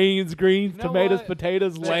 Beans, greens, You know tomatoes, what?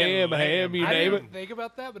 potatoes, lamb, lamb. ham, you I name it. didn't think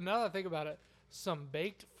about that, but now that I think about it, some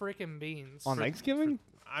baked freaking beans. On Thanksgiving?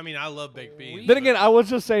 I mean, I love baked beans. Then but- again, I was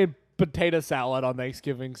just saying potato salad on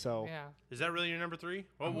Thanksgiving, so. Yeah. Is that really your number 3?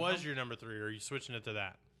 What was your number 3? Or are you switching it to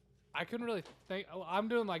that? I couldn't really think. Oh, I'm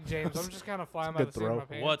doing like James. I'm just kind of flying by Good the seat of throw. my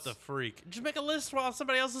pants. What the freak? Just make a list while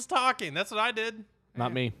somebody else is talking. That's what I did.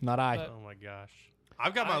 Not me, not I. But- Oh my gosh.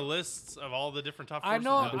 I've got my lists of all the different top. I fours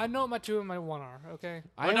know. we did. I know what my 2 and my 1 are. Okay.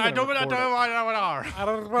 I I don't. I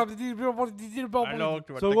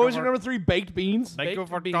So what was your number 3? Baked beans? Thank you Baked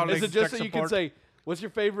for beans. calling Is it just tech that you can support. say, what's your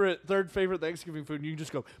third favorite Thanksgiving food? And you can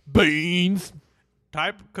just go, beans.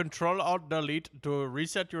 Type Control Alt Delete to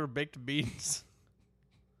reset your baked beans.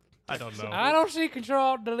 I don't know. I don't see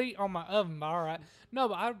Control Delete on my oven. But all right. No,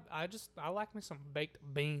 but I like me some baked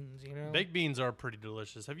beans. You know. Baked beans are pretty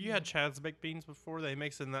delicious. Have you had Chad's baked beans before? They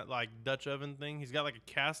makes in that like Dutch oven thing. He's got like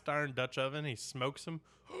a cast iron Dutch oven. He smokes them.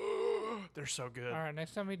 They're so good. All right.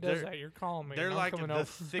 Next time he does They're- that, you're calling me. They're and I'm like coming the over.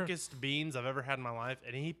 thickest beans I've ever had in my life,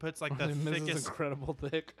 and he puts like the And this is thickest. incredible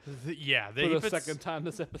thick. Yeah, For he the puts, second time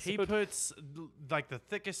this episode. He puts like the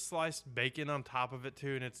thickest sliced bacon on top of it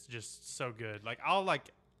too, and it's just so good.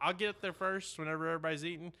 I'll get it there first whenever everybody's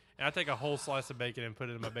eating, and I take a whole slice of bacon and put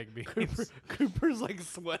it in my baked beans. Cooper's like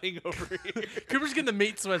sweating over here. Cooper's getting the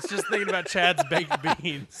meat sweats just thinking about Chad's baked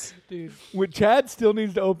beans. Dude. Chad still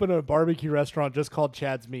needs to open a barbecue restaurant just called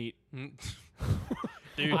Chad's Meat.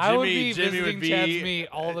 Dude, I would be Jimmy visiting would be Chad's Meat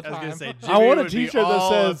all the I was time. gonna say, I want a Jimmy would be t-shirt that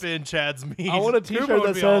all says- up in Chad's meat. I want a Cooper t-shirt would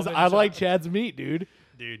that be all says, in I like Chad. Chad's Meat, dude.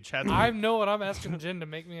 Dude, Chad's I know what I'm asking Jen to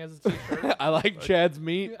make me as a t-shirt. I like Chad's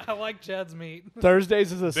Meat. I like Chad's Meat.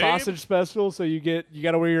 Thursdays is a Babe? sausage special, so you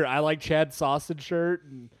got to wear your I like Chad sausage shirt.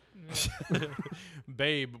 And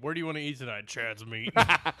Babe, where do you want to eat tonight? Chad's meat.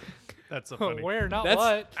 That's so funny. Where, not That's-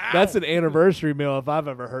 what. that's an anniversary meal if I've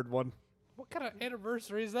ever heard one. What kind of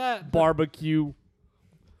anniversary is that? Barbecue.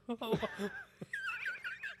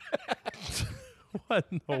 What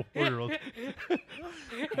in the world?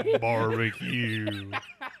 Barbecue.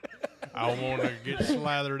 I want to get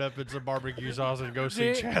slathered up in some barbecue sauce and go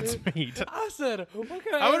see Chad's meat. I said, what kind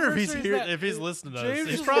of I wonder if he's anniversary is here, that? if he's listening to us. James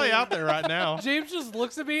He's is- probably out there right now. James just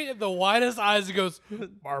looks at me in the widest eyes and goes,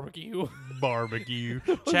 barbecue. Barbecue.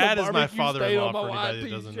 Chad is my barbecue stain father-in-law on my for white anybody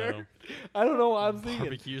that doesn't t-shirt. know. I don't know what I'm thinking.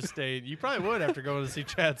 Barbecue stain. You probably would after going to see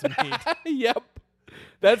Chad's meat. Yep.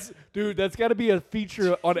 That's got to be a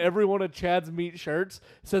feature on every one of Chad's Meat shirts.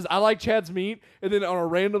 It says I like Chad's Meat, and then on a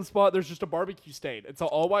random spot there's just a barbecue stain. It's an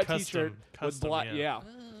all white t-shirt with Custom, black. yeah. Yeah.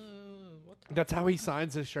 That's how he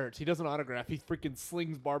signs his shirts. He doesn't autograph. He freaking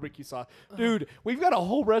slings barbecue sauce. Dude, we've got a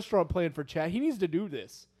whole restaurant planned for Chad. He needs to do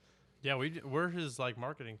this. Yeah, we're his like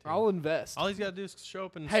marketing team. I'll invest. All he's got to do is show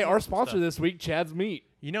up and Hey, sell our some sponsor stuff. this week, Chad's Meat.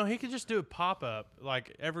 You know, he could just do a pop-up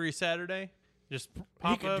like every Saturday. Just He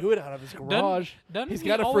pop could up. do it out of his garage. Doesn't He's he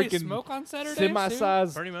got a always freaking smoke on Saturdays,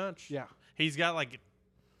 semi-size. Pretty much. Yeah. He's got like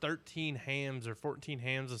 13 hams or 14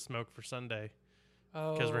 hams of smoke for Sunday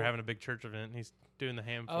Oh. because we're having a big church event. And he's doing the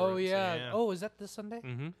ham for Oh, it, so yeah. Oh, is that this Sunday?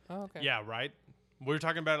 Mm-hmm. Oh, okay. Yeah, right. We were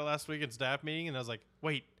talking about it last week at staff meeting, and I was like,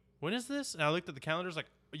 "Wait, when is this?" And I looked at the calendar. It's like,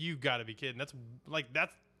 "You got to be kidding! That's like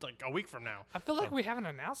a week from now." I feel like we haven't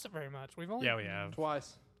announced it very much. We've only. Yeah, we have.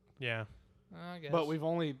 Twice. Yeah. I guess. But we've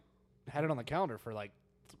only had it on the calendar for like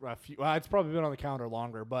a few. Well, it's probably been on the calendar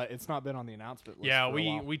longer, but it's not been on the announcement list. Yeah, for a we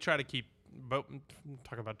while. try to keep. But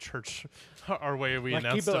talk about church, our way we Like,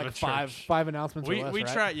 announce keep it stuff like at church. five announcements. We or less, we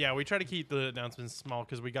right? try we try to keep the announcements small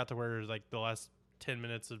because we got to where like the last 10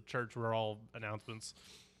 minutes of church were all announcements.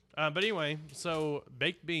 But anyway, so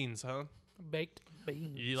baked beans, huh? baked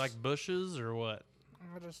beans. You like Bush's or what?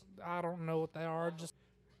 I don't know what they are. Just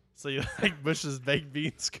So you like Bush's baked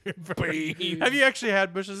beans? Cooper? Beans. Have you actually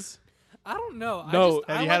had Bush's? I don't know. No.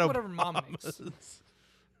 I Have you like had whatever mom makes. Obama's?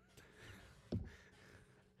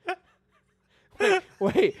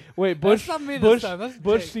 Wait. Bush, not me this Bush, time. That's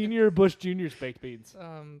Bush Jake. Senior, Bush Junior's baked beans.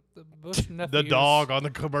 The Bush The nephews. dog on the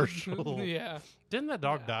commercial. Yeah. Didn't that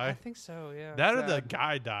dog I die? think so. Yeah. That or the sad.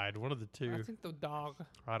 guy died. One of the two. I think the dog.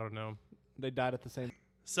 I don't know. They died at the same.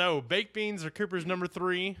 So baked beans are Cooper's number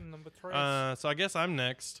 3. Number 3. So I guess I'm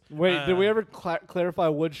next. Wait, did we ever clarify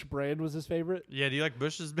which brand was his favorite? Yeah, do you like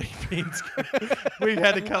Bush's baked beans? We've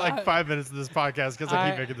had to cut like 5 minutes of this podcast because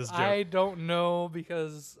I keep making this joke. I don't know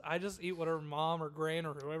because I just eat whatever mom or gran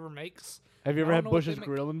or whoever makes. Have you ever I had don't know what they Bush's make.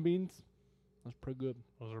 grilling beans? That's pretty good.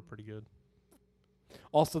 Those are pretty good.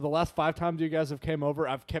 Also, the last 5 times you guys have came over,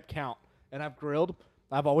 I've kept count and I've grilled.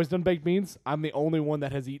 I've always done baked beans. I'm the only one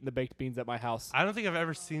that has eaten the baked beans at my house. I don't think I've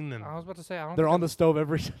ever seen them. I was about to say I don't. They're think on the stove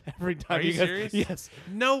every time. Are you guys, serious? Yes.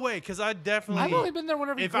 No way, because I definitely. I've only been there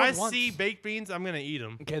whenever. you if I grilled once. see baked beans, I'm gonna eat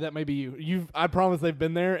them. Okay, that may be you. I promise they've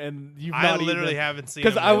been there and you've I not literally eaten haven't seen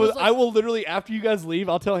because them. I will literally after you guys leave,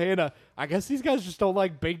 I'll tell Hannah. I guess these guys just don't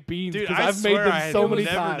like baked beans Dude, because I I've made swear them I so had many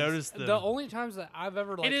never times. noticed them. the only times that I've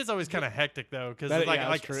ever like it is always kind of hectic though, because That- like yeah,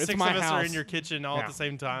 that's true. It's 6 my of us are house. in your kitchen all at Yeah. the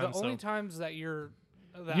same time. the only so. times that you're.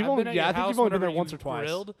 That You've I've only- been at yeah, your I think house you've only been whenever there once you or twice.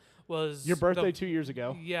 grilled was Your birthday the, 2 years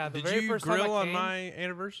ago. Yeah, the Did very you first grill time I on came, my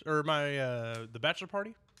anniversary or my the bachelor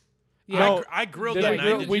party? No, I grilled Did that we night.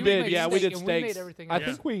 grill- did we you? did. made Yeah, we steak did and we made steaks. everything I else.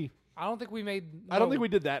 think we. I don't think we made. I don't think no. we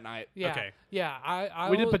did that night. Yeah. Okay. Yeah. I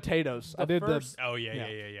We did was- potatoes. I the did first- Oh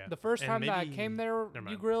yeah. The first And time that I maybe- came there, Never you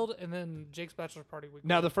mind. grilled, and then Jake's bachelor party. We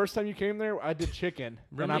Now grilled. the first time you came there, I did chicken.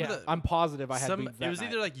 And Remember I'm positive I had Some, beans that it was night.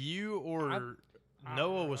 either like you or I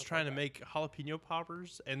Noah don't was know trying to about make jalapeno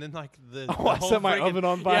poppers, and then like the Oh, I whole set my friggin- oven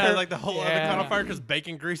on Yeah, fire. like the whole oven Yeah. caught on fire because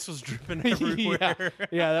bacon grease was dripping yeah, everywhere.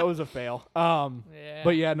 yeah, that was a fail. Yeah.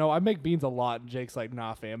 But yeah, no, I make beans a lot. And Jake's like,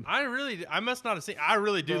 nah, fam. I must not have seen. I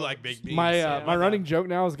really do Bro, like baked beans. My Yeah. my running joke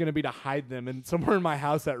now is gonna be to hide them and somewhere in my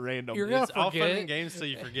house at random. You're gonna It's all fun forget. and games till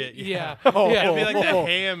you forget. Yeah. Oh, yeah. It'll be like that Oh.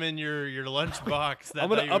 ham in your lunchbox. That I'm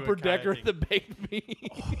gonna night you went upper decker kayaking. the baked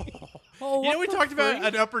beans. Oh, You know, we what the talked about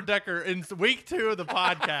freak? an upper decker in week 2 of the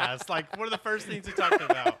podcast. Like one of the first things we talked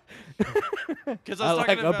about. Because I was talking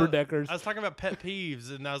like about upper deckers. I was talking about pet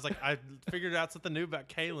peeves, and I was like, I figured out something new about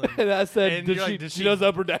Kaylin. And I said, And did you're she, like, does she she- does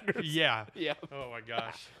upper deckers? Yeah. Yeah. Oh my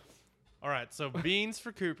gosh. All right, so beans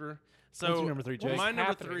for Cooper. So What's your number 3, Jake? my number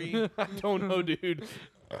happening? 3. I don't know, dude.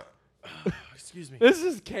 Excuse me. This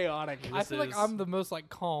is chaotic. I feel like is- I'm the most like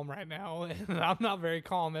calm right now, and I'm not very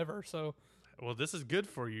calm ever. So Well, this is good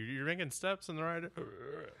for you. You're making steps in the right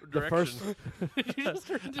The direction. first, you just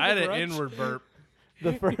turned into I had an Grudge. inward burp.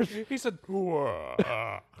 the first, He said,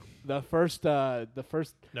 the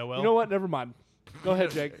first. Noel. You know what? Never mind. Go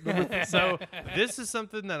ahead, Jake. Number So this is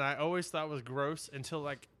something that I always thought was gross until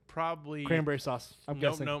like probably cranberry sauce. I'm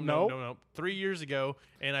guessing. No. 3 years ago,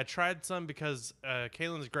 and I tried some because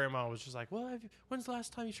Kaylin's grandma was just like, "Well, when's the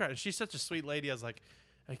last time you tried?" And she's such a sweet lady. I was like,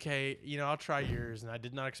 "Okay, I'll try yours," and I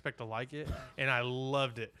did not expect to like it, and I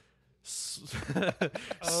loved it.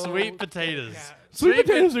 Sweet potatoes. yeah. Sweet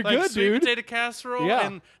potatoes are like good, sweet dude. potato casserole. Yeah.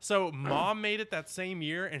 And so mom made it that same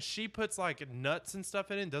year, and she puts like nuts and stuff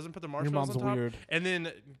in it and doesn't put the Your marshmallows mom's on top. weird. And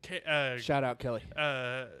then Shout out, Kelly.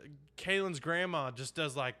 Kaylin's grandma just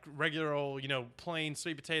does like regular old, plain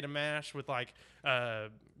sweet potato mash with like,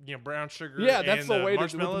 brown sugar. Yeah, that's and, the way to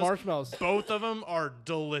with the marshmallows. marshmallows. Both of them are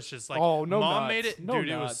delicious. Like, Oh, no mom nuts. made it, No dude.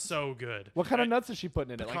 It was nuts. so good. What kind of nuts is she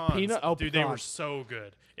putting in it? Like Pecans. peanut? Oh, dude, they were pecans. so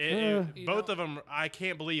good. You Both know- of them, I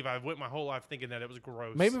can't believe I went my whole life thinking that it was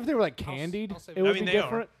gross. Maybe if they were like candied, I'll say- it would I mean, be they are.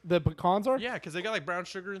 different. The pecans are. Yeah, because they got like brown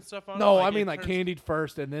sugar and stuff on it. No, I it mean like turns- candied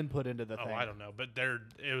first and then put into the Oh, thing. I don't know, but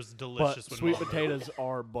it was But delicious. when sweet Mom made it. potatoes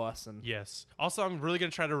are bussin'. Yes. Also, I'm really gonna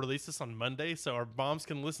try to release this on Monday so our moms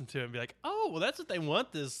can listen to it and be like, "Oh, well, that's what they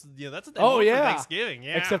want. That's what they Oh, want yeah. for Thanksgiving."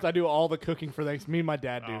 Yeah. Except I do all the cooking for Thanksgiving. Me and my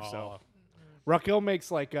dad do. So Oh, Raquel makes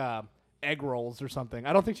like egg rolls or something.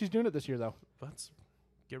 I don't think she's doing it this year though. let's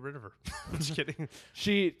get rid of her. Just kidding.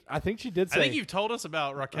 I think she did say. I think you've told us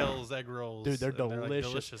about Raquel's egg rolls. Dude, they're and like, delicious.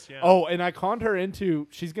 delicious. Yeah. Oh, and I conned her into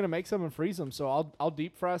she's gonna make some and freeze them. So I'll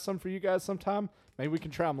deep fry some for you guys sometime. Maybe we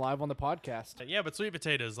can try them live on the podcast. Yeah, but sweet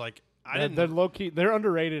potatoes, like They're low key. They're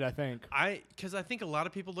underrated, I think. because I think a lot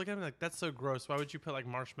of people look at me like that's so gross. Why would you put like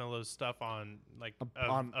marshmallow stuff on like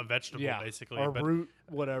on- a vegetable Yeah, basically or but root,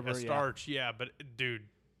 whatever. a starch? Yeah, but dude,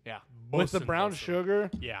 Yeah, with the bussin', brown bussin'. sugar.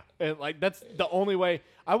 yeah. And like that's the only way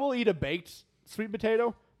I will eat a baked sweet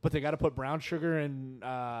potato, but they got to put brown sugar and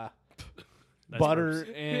That's butter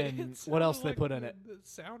gross. and It what sounded else they like put in it. It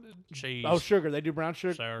sounded. Cheese. Oh, sugar. They do brown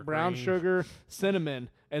Sour sugar, brown cream. sugar, cinnamon,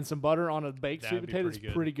 and some butter on a baked That'd sweet be potato. It's pretty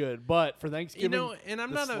good. pretty good. But for Thanksgiving, and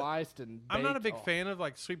I'm the not sliced and I'm not a baked, big fan of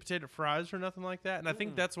like sweet potato fries or nothing like that, and I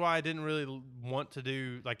think that's why I didn't really want to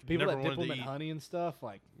do like People never that dip wanted them to in eat. honey and stuff,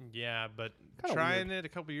 like Yeah, but Kinda trying it a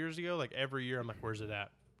couple years ago, like every year, I'm like, where's it at?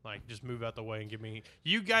 Like, just move out the way and give me.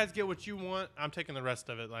 You guys get what you want. I'm taking the rest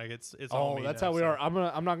of it. Like, it's all me. that's now, how we so. are. I'm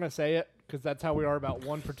not gonna say it because that's how we are about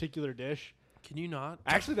one particular dish. Can you not?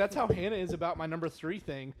 Actually, that's how Hannah is about my number 3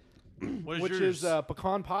 thing, What is which yours? is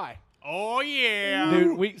pecan pie. Oh yeah,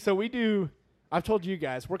 Dude, we do. I've told you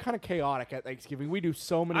guys we're kind of chaotic at Thanksgiving. We do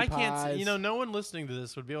so many I pies. can't. No one listening to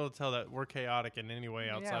this would be able to tell that we're chaotic in any way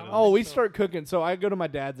outside Yeah. of. Oh, this. we start cooking. So I go to my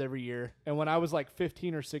dad's every year, and when I was like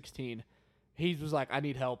 15 or 16, he was like, "I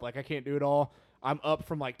need help. Like I can't do it all. I'm up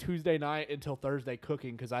from like Tuesday night until Thursday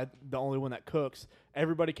cooking because I'm the only one that cooks."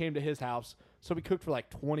 Everybody came to his house, so we cooked for like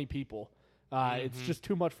 20 people. It's just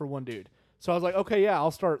too much for one dude. So I was like, "Okay, yeah,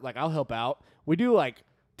 I'll start. Like I'll help out." We do like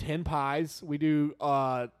 10 pies. We do.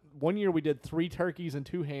 One year we did 3 turkeys and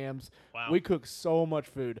 2 hams. Wow. We cook so much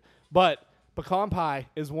food, but pecan pie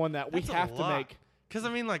is one that we That's a have to lot. make. Because, I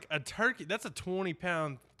mean, like, a turkey, that's a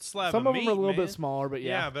 20-pound slab Some of of them meat, are a little man. bit smaller, but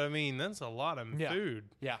yeah. But, I mean, that's a lot of Yeah. food.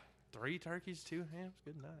 Yeah. 3 turkeys, 2 hams,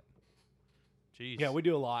 good night. Jeez. Yeah, we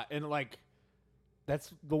do a lot. And, like,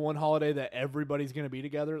 that's the one holiday that everybody's going to be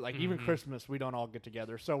together. Like, even Christmas, we don't all get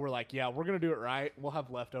together. So we're like, yeah, we're going to do it right. We'll have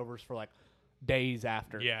leftovers for, like, days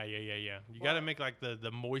after. Yeah. You got to make like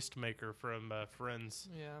the moist maker from Friends.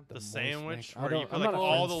 Yeah. The moist sandwich maker. where you I'm put not like a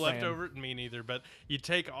all the Friends fan. leftovers. Me neither. But you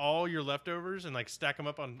take all your leftovers and like stack them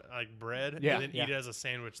up on like bread Yeah, and then yeah. eat it as a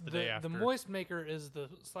sandwich the day after. The moist maker is the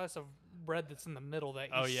slice of bread that's in the middle that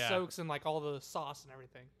he soaks in like all the sauce and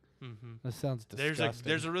everything. Mm-hmm. That sounds disgusting.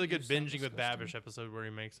 There's a really good You sound binging with disgusting. Babish episode where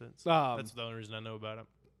he makes it. So that's the only reason I know about it.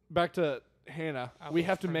 Back to Hannah. I We was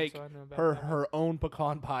have to Friends, make so I know about her that. her own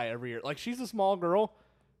pecan pie every year. Like she's a small girl,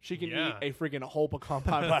 she can Yeah. eat a freaking whole pecan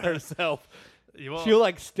pie by herself. Well, She'll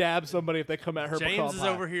like stab somebody if they come at her. James pecan is pie.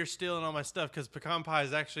 over here stealing all my stuff because pecan pie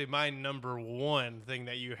is actually my number one thing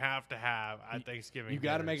that you have to have at Thanksgiving. You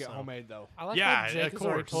got to dinner, make it so. homemade though. I like Yeah, how Jake of has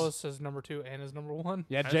already course. told us his number 2 and his number 1.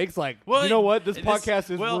 Yeah, Jake's like, Well, you know what? This this- podcast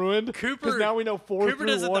is well, ruined Cooper- because now we know 4 Cooper through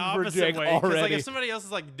does it the 1 for opposite Jake way. Because already. like if somebody else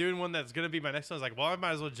is like doing one that's gonna be my next one, I was like, well, I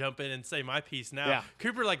might as well jump in and say my piece now. Yeah.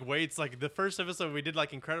 Cooper like waits. Like the first episode we did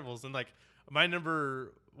like Incredibles and like my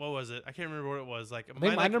number, what was it? I can't remember what it was. Like I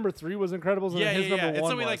think my like, number 3 was Incredibles, and yeah, his yeah, number yeah. 1 And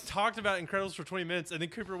so we was. like talked about Incredibles for 20 minutes, and then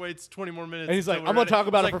Cooper waits 20 more minutes. and he's like, until I'm we're gonna talk ready.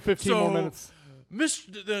 about it He's for like, 15 more "So, minutes.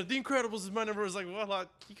 The Incredibles is my number. I was like, well,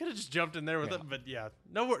 you could have just jumped in there with Yeah. it, but yeah,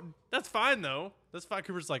 that's fine though. That's fine.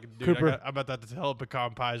 Cooper's like, dude, Cooper. I'm about to tell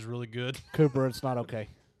pecan pie is really good. Cooper, it's not okay.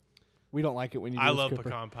 We don't like it when you do I this, love Cooper.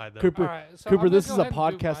 pecan pie though. Cooper, All right, so Cooper, I'm gonna this go is a ahead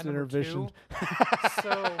and do podcast my number intervention. 2.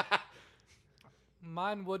 So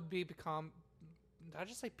mine would be pecan. Did I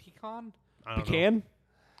just say pecan? I don't know. Pecan?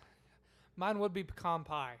 Mine would be pecan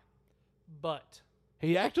pie, but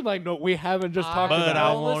He acted like no, we haven't just talked But about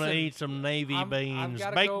I it. Well, want to listen, eat some navy I've beans,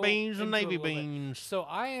 gotta baked go beans, and into it a navy little bit. beans. So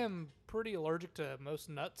I am pretty allergic to most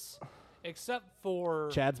nuts, except for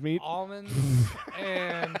Chad's meat. almonds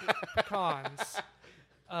and pecans.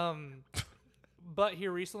 But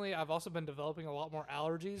here recently, I've also been developing a lot more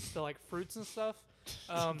allergies to like fruits and stuff.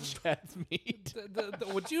 Chad's meat.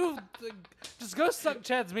 Would you just go suck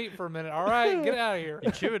Chad's meat for a minute? All right, get out of here.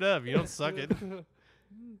 You chew it up. You don't suck it.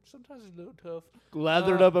 Sometimes it's a little tough.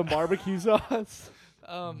 Lathered up in barbecue sauce.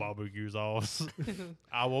 Barbecue sauce.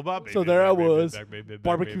 I want my baby So there I back, baby was, back, baby back,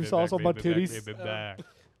 barbecue baby sauce back, on my baby back, titties. baby back.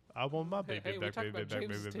 I want my baby hey, we back, talked baby about back,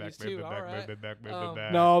 James's baby back, titties baby too, back, alright. baby back, baby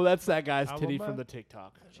back. No, that's that guy's I titty want from my- the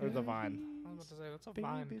TikTok or the Vine. I was about to say that's a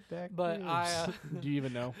fine, Baby back but ribs. Do you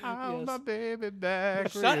even know? I want Yes. my baby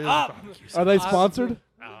back. Shut ribs. up. Are they I- sponsored?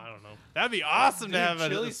 Oh, I don't know. That'd be awesome to have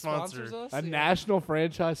Chili a sponsor. sponsors us. A Yeah. national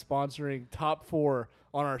franchise sponsoring top 4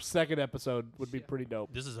 on our second episode would be Yeah. pretty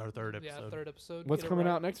dope. This is our third Yeah, episode. third episode. What's Get it coming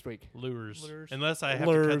right. out next week? Lures. Lures. Unless I have to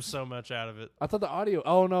cut Lures. so much out of it. I thought the audio.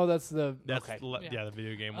 Oh no, that's the. That's okay. Yeah. the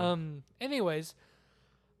video game one. Anyways,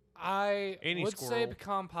 I Any would say squirrel.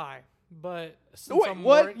 pecan pie, but since Oh, wait, I'm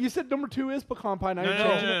what? worried- You said number 2 is pecan pie. Now No, you're no, no,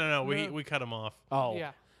 changing it? no, no. No. We cut them off. Oh.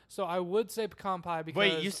 Yeah. So I would say pecan pie because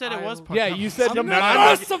Wait, you said it was I- pecan Yeah, you said I'm number gonna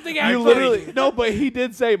mine- throw something at You you. literally no, but he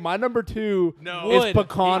did say my number 2 No. is Would.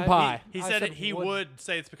 pecan He- pie. He I said, said he would. would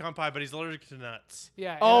say it's pecan pie, but he's allergic to nuts.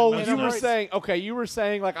 Yeah. Oh, and you I'm were worried- saying okay. You were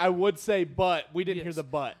saying like I would say, but we didn't hear Yes. the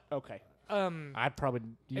but. Okay, I'd probably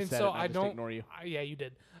you and said so it. And I I just don't ignore you. Yeah, you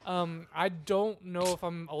did. I don't know if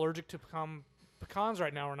I'm allergic to pecans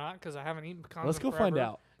right now or not because I haven't eaten pecans. Let's in go find forever.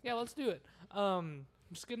 out. Yeah, let's do it.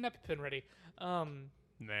 Just get an EpiPen ready.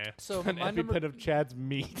 Nah. So An my number, EpiPen of Chad's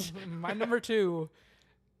meat. my number 2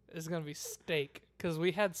 is gonna be steak because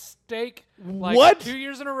we had steak like What? 2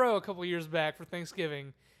 years in a row a couple years back for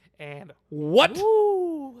Thanksgiving, and What?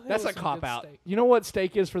 woo, it That's was a some cop good out. steak. You know what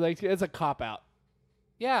steak is for Thanksgiving? It's a cop out.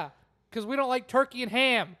 Yeah, because we don't like turkey and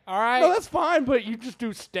ham. All right. No, that's fine, but you just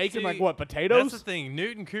do steak and like See, what potatoes? That's the thing.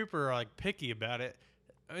 Newt and Cooper are like picky about it.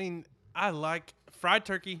 I mean, I like fried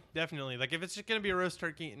turkey, definitely. Like if it's just gonna be a roast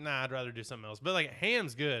turkey, nah, I'd rather do something else. But like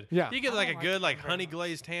ham's good. Yeah. You get I like a don't good like like ham very honey much.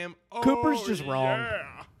 glazed ham. Oh, Cooper's just wrong.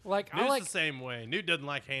 Yeah. like I Newt's like the same way. Newt doesn't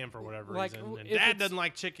like ham for whatever Like, reason, and if Dad it's- doesn't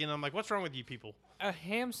like chicken. I'm like, what's wrong with you people? a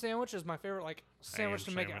ham sandwich is my favorite like sandwich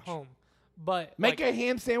Ham to make sandwich. at home. But Make like, a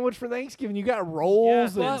ham sandwich for Thanksgiving. You got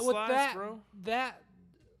rolls Yeah, and but with slice, that bro. that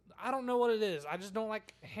I don't know what it is. I just don't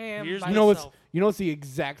like ham Here's by you know it's itself. the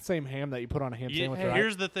exact same ham that you put on a ham sandwich, right?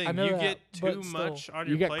 Here's the I thing: know you that, get but too still. much on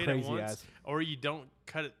You your got plate at crazy once, eyes. or you don't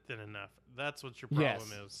cut it thin enough. That's what your problem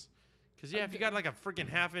is. Because if you got like a freaking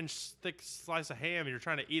half-inch thick slice of ham and you're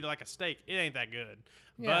trying to eat it like a steak, it ain't that good.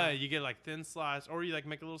 Yeah. But you get like thin slice, or you like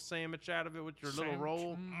make a little sandwich out of it with your little Sandwich,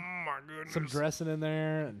 roll. Oh my goodness! Some dressing in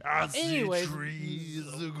there. And I see Anyways, trees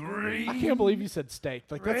of I green. can't believe you said steak.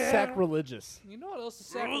 Like that's sacrilegious. You know what else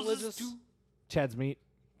is Roses sacrilegious? too. Chad's meat.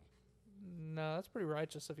 No, that's pretty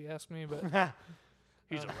righteous if you ask me. But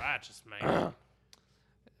He's a righteous man.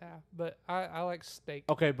 yeah, but I like steak.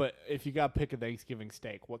 Okay, but if you got to pick a Thanksgiving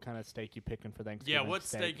steak, what kind of steak you picking for Thanksgiving? Yeah, what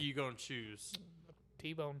steak are you gonna choose?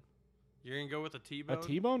 T-bone. You're gonna go with a T-bone? A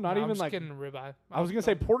T-bone? Not No, I'm even just like. getting ribeye. I was gonna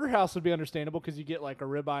say porterhouse would be understandable because you get like a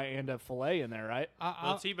ribeye and a fillet in there, right?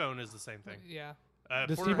 Well, T-bone is the same thing. Yeah.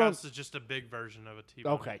 Does Porterhouse is just a big version of a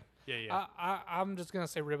T-bone. Okay. Yeah. I'm just gonna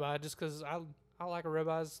say ribeye just because I like a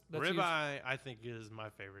ribeyes. Ribeye, I think, is my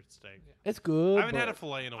favorite steak. It's good. I haven't had a but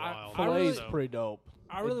fillet in a while. Fillet's so- pretty dope.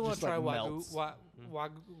 I really It want just, to try like, wagyu. melts. What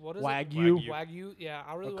is Wagyu. it? Wagyu. Yeah,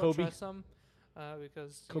 I really Or want to try Kobe. some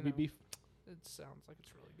because you Kobe know, beef. It sounds like it's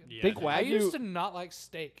really good. Yeah, Think dude. Wagyu. I used to not like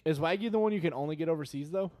steak. Is Wagyu the one you can only get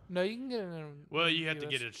overseas though? No, you can get it. Well, you have to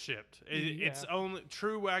US. get it shipped. It's only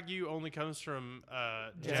true Wagyu only comes from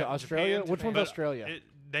Is it Australia? Japan, Which one's but Australia?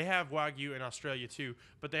 they have Wagyu in Australia too,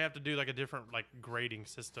 but they have to do like a different like grading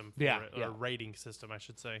system for Yeah, it, yeah. or rating system, I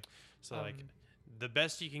should say. So like Um, the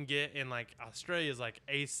best you can get in like Australia is like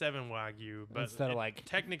A7 Wagyu, but Instead of, like-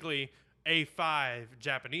 technically A5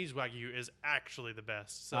 Japanese Wagyu is actually the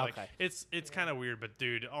best. So like Okay. it's kind of weird, but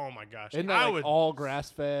dude, oh my gosh, Isn't I that like would. all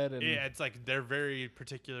grass fed and Yeah, it's like they're very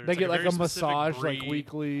particular. they It's get like very a specific massage like breed.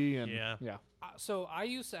 weekly and Yeah. So I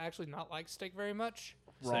used to actually not like steak very much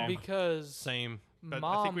Wrong. because Same, but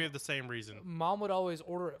I think Mom- we have the same reason. Mom would always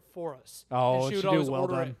order it for us. Oh, and and she would she'd do always well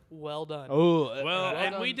order done. it well done. Oh, Well, well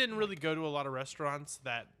and we done. didn't really go to a lot of restaurants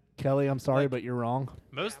that Kelly, I'm sorry, like- but you're wrong.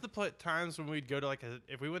 most of the times when we'd go to like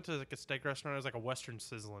if we went to like a steak restaurant, it was like a Western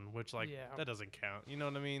sizzling, which like Yeah. that doesn't count. You know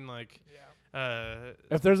what I mean? Like, Yeah.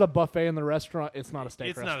 If there's a buffet in the restaurant, it's not a steak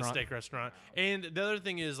it's restaurant. not a steak restaurant. And the other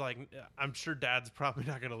thing is like, I'm sure Dad's probably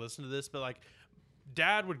not going to listen to this, but like,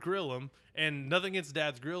 Dad would grill them, and nothing against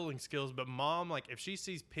Dad's grilling skills, but Mom, like, if she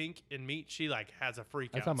sees pink in meat, she like has a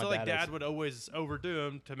freak That's out. how So my like, dad Dad is. would always overdo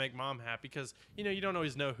them to make Mom happy because you know you don't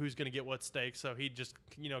always know who's gonna get what steak, so he'd just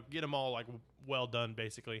get them all like well done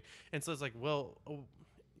basically. And so it's like, well,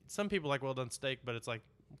 some people like well done steak, but it's like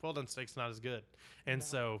well done steak's not as good. And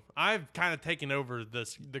so I've kind of taken over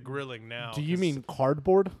the grilling now. Do you 'cause- mean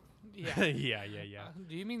cardboard? Yeah. yeah.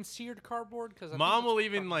 Do you mean seared cardboard? Because Mom will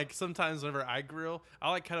even like sometimes whenever I grill,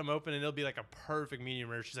 I'll like cut them open and it'll be like a perfect medium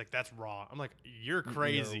rare. She's like, "That's raw." I'm like, "You're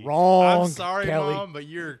crazy." wrong, I'm sorry, Kelly. Mom, but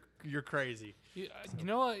you're crazy. You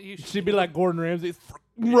know what? You She'd be like Gordon Ramsay. It's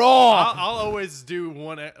raw. I'll always do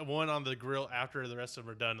one on the grill after the rest of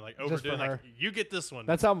them are done. Like Just overdo for it. her. Like you get this one.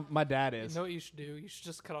 That's how my dad You is. know what you should do? You should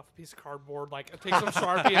just cut off a piece of cardboard, like take some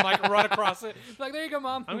Sharpie and like run across it. Like, there you go,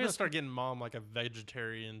 Mom. I'm gonna start getting Mom like a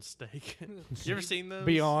vegetarian steak. You ever seen those?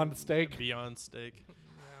 Beyond steak. Beyond steak. Yeah.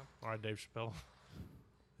 All right, Dave Chappelle.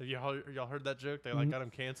 Have y'all heard that joke? They like got him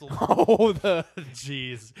canceled. Oh, the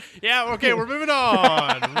Jeez. Yeah. Okay, we're moving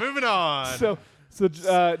on. moving on. so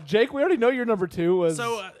Jake, we already know your number 2 was.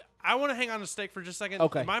 So I want to hang on to steak for just a second.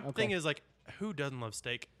 Okay, My okay. thing is like, who doesn't love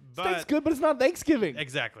steak? steak's good, but it's not Thanksgiving.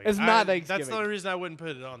 Exactly. It's not That's Thanksgiving. the only reason I wouldn't put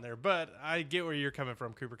it on there. But I get where you're coming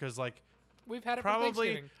from, Cooper, because like We've had it for probably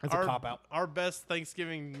Thanksgiving. That's a our, cop-out. our best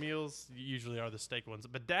Thanksgiving meals usually are the steak ones.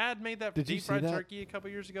 But Dad made that Did you deep see fried that? turkey a couple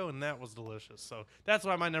years ago, and that was delicious. So that's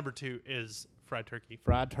why my number 2 is fried turkey.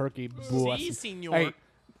 Fried turkey. Si, senor. Hey,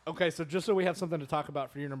 okay, so just so we have something to talk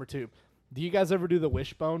about for your number 2, do you guys ever do the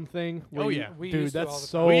wishbone thing? Oh, yeah. We dude, used to that's all the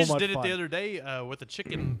so we just much did it fun. the other day with a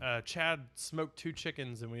chicken. Chad smoked 2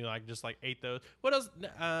 chickens, and we like just like ate those. What else?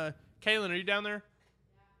 Kaylin, are you down there?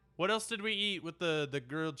 What else did we eat with the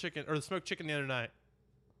grilled chicken or the smoked chicken the other night?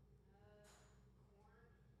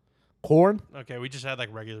 Corn? Okay, we just had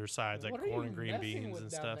like regular sides, like What are corn you and green messing beans with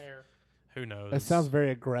and down stuff. there? Who knows? That sounds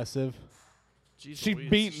very aggressive. Jeez She Louise,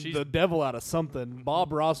 beat she's- the devil out of something.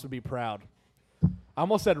 Bob Ross would be proud. I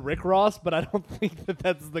almost said Rick Ross, but I don't think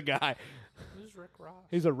that's the guy. Who's Rick Ross?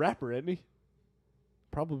 He's a rapper, isn't he?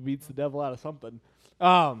 Probably beats the devil out of something.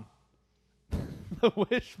 The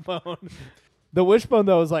wishbone. The wishbone,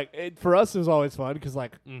 though, is like, for us, it was always fun because,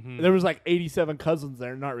 like, Mhm. there was like 87 cousins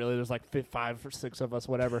there. Not really. There's like 5 or 6 of us,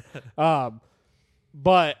 whatever.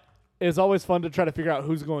 But it's always fun to try to figure out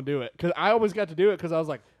who's going to do it. Because I always got to do it because I was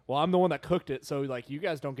like, well, I'm the one that cooked it. So, like, you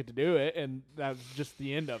guys don't get to do it. And that's just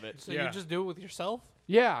the end of it. So Yeah. you just do it with yourself?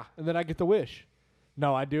 Yeah. And then I get the wish.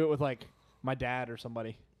 No, I do it with, like, my dad or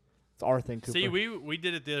somebody. It's our thing, Cooper. See, we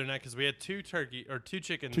did it the other night because we had 2 chickens.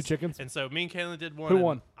 2 chickens? And so me and Kaylin did one. Who and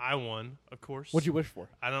won? I won, of course. What'd you wish for?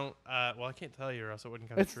 I don't. Well, I can't tell you, or else it wouldn't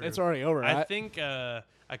come true. It's already over. I think I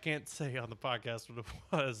can't say on the podcast what it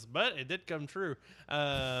was, but it did come true.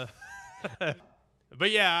 But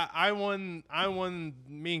yeah, I won.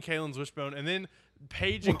 Me and Kaylin's wishbone, and then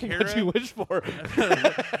Paige and Kara. What'd you wish for?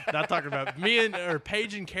 Not talking about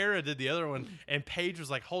Paige and Kara did the other one, and Paige was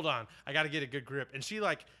like, "Hold on, I got to get a good grip," and she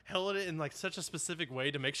like held it in like such a specific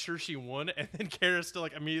way to make sure she won, and then Kara still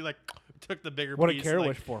like immediately like took the bigger What piece. did Kara like,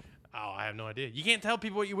 wish for? Oh, I have no idea. You can't tell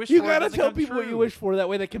people what you wish You for. It gotta doesn't tell come people what you true. wish for. That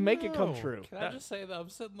way they can make it come No. true. Can I That- just say that I'm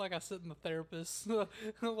sitting like I sit in the therapist,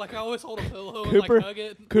 like I always hold a pillow and Cooper, like hug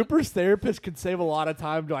it. Cooper's therapist can save a lot of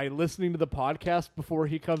time by listening to the podcast before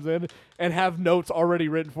he comes in and have notes already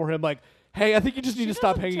written for him. Like, hey, I think you just need She to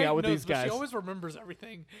stop doesn't hanging take out with notes, these but guys. She always remembers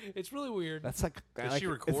everything. It's really weird. That's like, Does she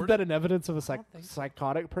record isn't that it? an evidence of a don't think so.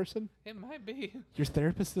 psychotic person? It might be. Your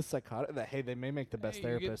therapist is psychotic. That hey, they may make the best Hey,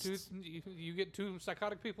 therapists. you get two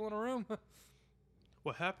psychotic people in a room.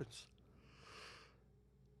 What happens?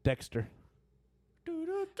 Dexter. Hey,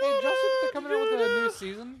 Justin, they're coming out with a new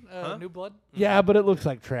season, Huh? New Blood. Yeah, but it looks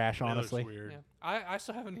like trash, It looks honestly. weird. Yeah, I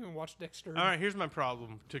still haven't even watched Dexter. All right, here's my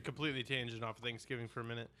problem. To completely tangent off of Thanksgiving for a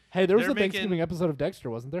minute. Hey, there was They're a Thanksgiving making- episode of Dexter,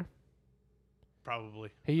 wasn't there? Probably.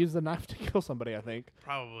 He used the knife to kill somebody, I think.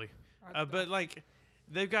 Probably. But like,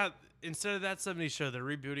 they've got, instead of that 70s show, they're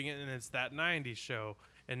rebooting it and it's that 90s show.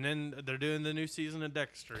 And then they're doing the new season of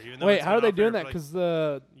Dexter. Even though Wait, it's how are been they off air doing for, that? like- Because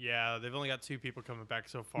the yeah, they've only got 2 people coming back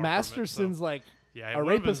so far. Masterson's like, yeah, a one of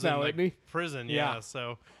rapist them's in, now, like, isn't he? prison, Yeah. yeah.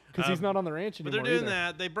 So because he's not on the ranch But anymore. they're doing either.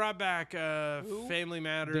 that. They brought back Who? Family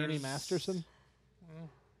Matters. Danny Masterson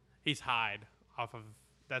He's Hyde off of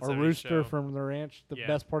that's or a Rooster show. from the ranch, the Yeah.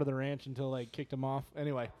 best part of the ranch until they kicked him off.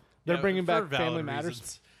 Anyway, they're Yeah, bringing for back Family valid Matters.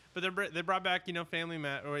 reasons. But they brought back, Family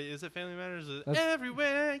Matters. Or is it Family Matters? That's-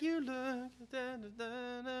 Everywhere you look. Da, da,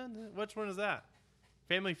 da, da, da. Which one is that?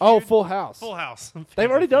 Family Feud? Oh, Full House. Full House.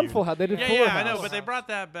 They've already done Feud. Full House. They did Yeah, Fuller yeah, House. I know, but they brought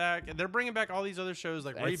that back. They're bringing back all these other shows,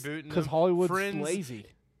 like rebooting because them. Hollywood's Friends. lazy.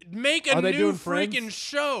 Make a Are they new doing freaking Friends?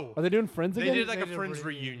 show. Are they doing Friends They again? did like They a did a Friends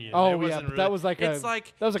reunion. reunion. Oh, It yeah, wasn't but that was like it's a-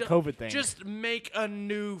 like that was a ju- COVID thing. Just make a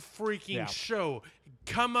new freaking Yeah. show.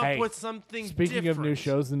 Come up Hey, with something Speaking different. of new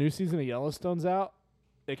shows, the new season of Yellowstone's out.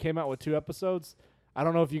 It came out with 2 episodes. I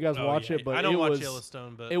don't know if you guys Oh, watch yeah. it, but I don't it watch was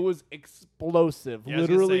Yellowstone, but it was explosive, yeah, I was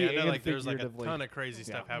gonna literally say, I know, and like there's like a figuratively. ton of crazy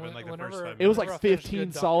stuff happening like the first Whenever- 5 It was minutes. like Whenever I finish 15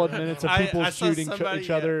 Good solid Doctor. minutes of I people saw shooting somebody, each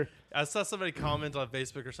other. I saw somebody comment on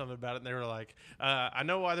Facebook or something about it, and they were like, "I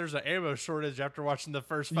know why there's an ammo shortage after watching the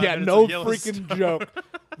first 5 Yeah, minutes no of Yellowstone." freaking joke.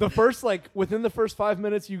 The first within the first 5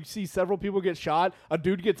 minutes, you see several people get shot. A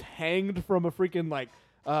dude gets hanged from a freaking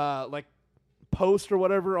post or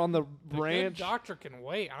whatever on the The Good ranch. Doctor can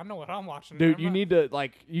wait. I know what I'm watching. Dude, I'm you not-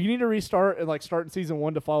 need to restart and start in season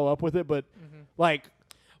 1 to follow up with it. But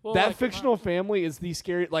Well, that like, fictional family is the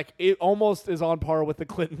scary. It almost is on par with the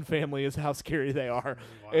Clinton family. Is how scary they are.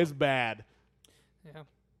 Wow. It's bad. Yeah.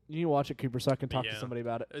 You need to watch it, Cooper, so I can talk to Yeah. somebody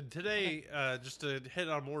about it. Today, just to hit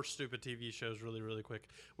on more stupid TV shows really, really quick.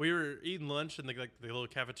 We were eating lunch in the little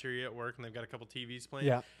cafeteria at work, and they've got a couple TVs playing.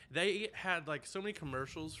 Yeah. They had so many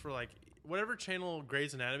commercials for whatever channel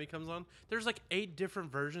Grey's Anatomy comes on. There's 8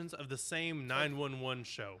 different versions of the same 911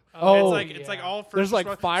 show. Oh, it's like all first. There's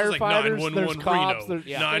responders. firefighters, there's 911 cops, Reno, there's-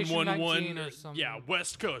 yeah. 911, Station 19 or something. yeah,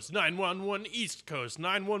 West Coast, 911 East Coast,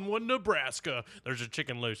 911 Nebraska. There's a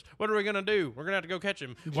chicken loose. What are we gonna do? We're gonna have to go catch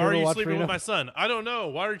him. Did Why you are ever you watch sleeping Reno? with my son? I don't know.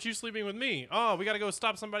 Why aren't you sleeping with me? Oh, we gotta go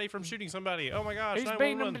stop somebody from shooting somebody. Oh my gosh, He's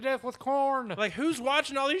beating him 911. to death with corn. Like, who's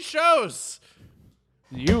watching all these shows?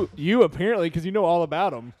 You apparently because you know all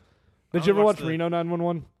about them. Did I you ever watched watch the- Reno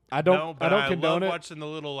 911? I No, don't. but I don't love condone it. watching the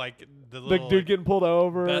little the The little dude getting pulled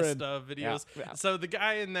over. best and, of videos. yeah. So the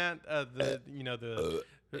guy in that the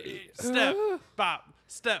step bop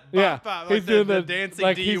step bop yeah, bop he's like doing the dancing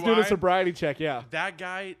DUI. he's doing a sobriety check. Yeah, That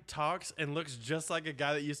guy talks and looks just like a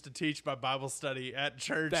guy that used to teach my Bible study at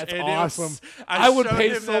church. That's and it was- awesome. I would showed pay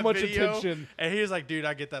him so that much video, attention. And he was like, "Dude,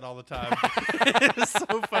 I get that all the time." It's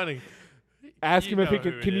so funny. ask You him if he know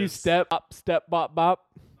could. who Can it you is. step up, step bop bop?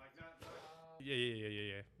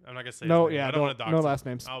 Yeah. I'm not gonna say. No, his name. yeah, I don't want to no dox him. last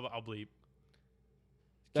names. I'll bleep.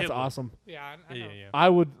 That's Can't bleep. awesome. Yeah, I know. Yeah. I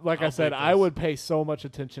would, like I I'll said, bleep I those. would pay so much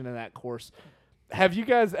attention in that course. Have you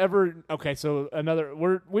guys ever? Okay, so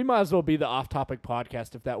we might as well be the off-topic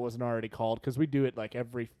podcast if that wasn't already called because we do it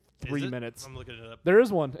every Is 3 it? minutes. I'm looking it up. There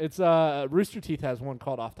is one. It's Rooster Teeth has one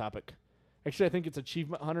called Off Topic. Actually, I think it's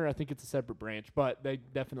Achievement Hunter. I think it's a separate branch, but they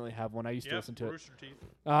definitely have one. I used to listen to Rooster Teeth.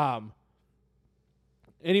 it.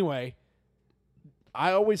 Anyway,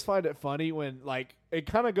 I always find it funny when it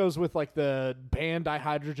kind of goes with the banned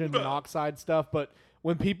dihydrogen monoxide stuff, but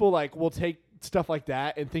when people will take stuff like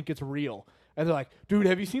that and think it's real. And they're like, dude,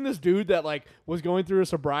 have you seen this dude that was going through a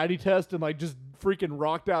sobriety test and just freaking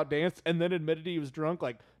rocked out dance and then admitted he was drunk?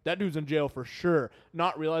 That dude's in jail for sure.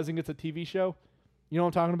 Not realizing it's a TV show. You know what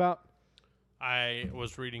I'm talking about? I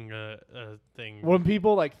was reading a thing. When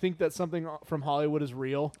people think that something from Hollywood is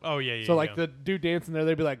real. Oh yeah. So yeah. the dude dancing there,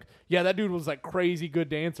 they'd be like, yeah, that dude was crazy good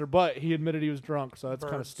dancer, but he admitted he was drunk. So that's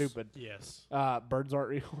kind of Birds. stupid. Yes. Birds aren't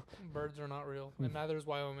real. Birds are not real, Hmm. and neither is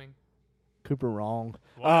Wyoming. Cooper wrong.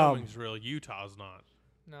 Wyoming's real. Utah's not.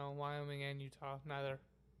 No, Wyoming and Utah, neither.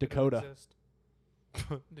 Dakota. Exist.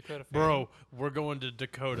 Dakota. Bro, we're going to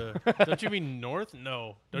Dakota. Don't you mean north?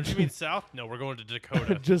 No. Don't you mean south? No, we're going to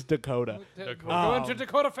Dakota. Just Dakota. We're Dakota. going to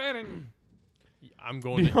Dakota Fanning. I'm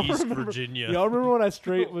going to East Virginia. Y'all remember when I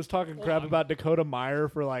straight was talking crap about Dakota Meyer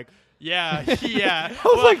for like? Yeah, yeah. I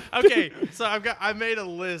was like, okay, so I made a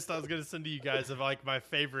list I was gonna send to you guys of like my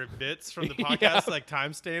favorite bits from the podcast, like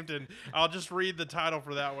timestamped, and I'll just read the title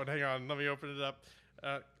for that one. Hang on, let me open it up.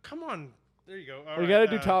 Come on, there you go. All We right, got to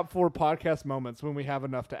do top 4 podcast moments when we have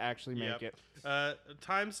enough to actually make it.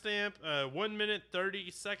 Timestamp 1 minute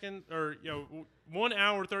 30 second, or 1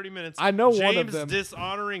 hour 30 minutes. I know James one of them.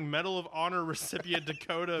 dishonoring Medal of Honor recipient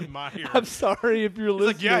Dakota Meyer. I'm sorry if you're He's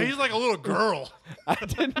like, listening. yeah, he's like a little girl. I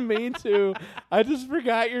didn't mean to. I just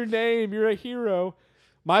forgot your name. You're a hero.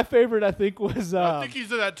 My favorite, I think, was. I think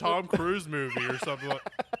he's in that Tom Cruise movie or something.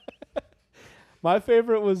 My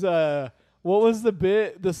favorite was. What was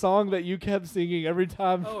the song that you kept singing every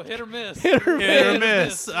time? Oh, hit or miss. Hit or Hit or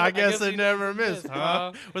miss. miss. I guess it you never missed,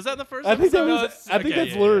 huh? Was that the first I think that episode? was. I think Okay,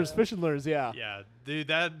 that's yeah, lures, yeah. fish and lures. Yeah. Yeah, dude,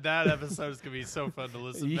 that episode is gonna be so fun to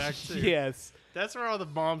listen back to. Yes. That's where all the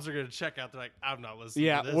moms are gonna check out. They're like, I'm not listening.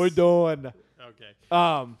 Yeah, to this. we're done.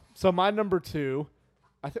 Okay. So my number 2.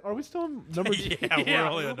 I think. Are we still on number? Yeah, we're Yeah,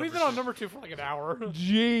 only on we've number been on two. number 2 for like an hour.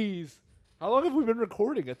 Jeez. How long have we been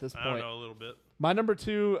recording at this point? I don't know, a little bit. My number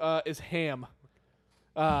 2 is ham.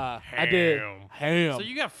 I did ham. So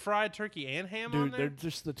you got fried turkey and ham on Dude, there? they're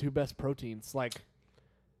just the 2 best proteins. Like,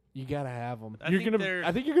 you gotta have them. I think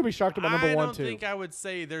I think you're gonna be shocked about number 1 I don't too. think I would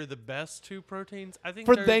say they're the best 2 proteins. I think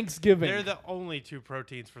For they're, Thanksgiving. they're the only 2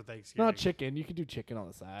 proteins for Thanksgiving. Not chicken. You can do chicken on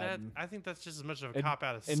the side. That, I think that's just as much of a and- cop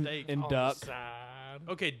out of and- steak. and On duck. the side.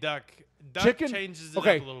 Okay, duck. Duck Chicken- changes it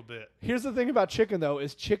okay. up a little bit. Here's the thing about chicken though: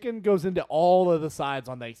 is chicken goes into all of the sides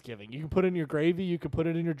on Thanksgiving. You can put it in your gravy. You can put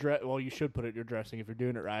it in your Well, you should put it in your dressing if you're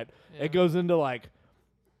doing it right. Yeah. It goes into like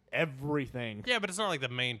everything. Yeah, but it's not like the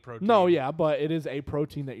main protein. No, yeah, but it is a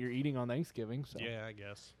protein that you're eating on Thanksgiving. So Yeah, I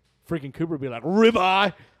guess. freaking Cooper be like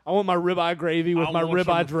ribeye. I want my ribeye gravy with my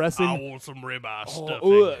ribeye dressing. I want some ribeye stuffing.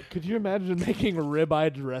 Oh, could you imagine making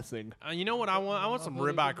ribeye dressing? You know what I want? I want some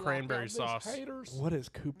ribeye cranberry sauce. Haters. What is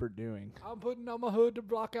Cooper doing? I'm putting on my hood to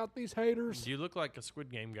block out these haters. You look like a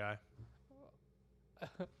Squid Game guy.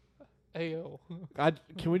 Ayo.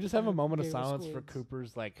 Can we just have a moment of Game of silence for Squids.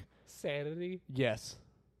 Cooper's like? Sanity? Yes.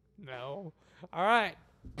 No. All right.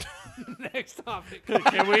 Next topic.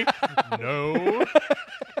 Can we? No.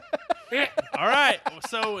 All right.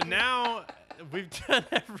 So now we've done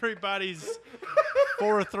everybody's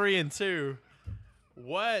 4, 3, and 2.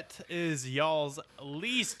 What is y'all's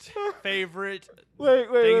least favorite Wait,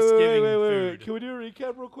 Thanksgiving wait. food? Can we do a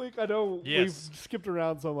recap real quick? I know Yes. we've skipped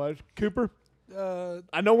around so much. Cooper, Uh,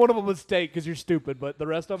 I know one of them was steak because you're stupid, but the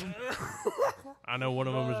rest of them, I know one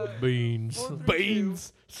of them is beans.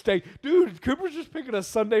 beans, steak. Dude, Cooper's just picking a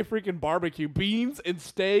Sunday freaking barbecue. Beans and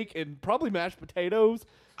steak and probably mashed potatoes.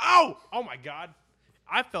 Oh my God!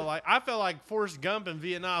 I felt like Forrest Gump in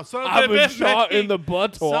Vietnam. I've been shot in the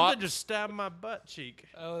butt. Something just stabbed my butt cheek.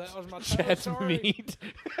 oh, that was my Chest sorry. meat.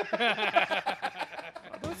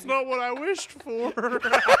 That's not what I wished for.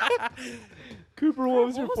 Cooper, what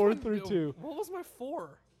was your What 4 my- through 2? What was my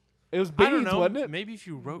 4? It was I beans, don't know. wasn't it? Maybe if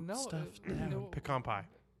you wrote No, stuff it- down. no. Pecan pie.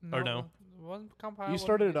 Or no? It wasn't pecan pie. You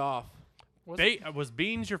started it off. Was it? Was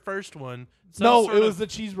beans your first one? Some No, sort it was of the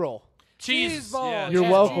cheese roll. Cheese ball. yeah, You're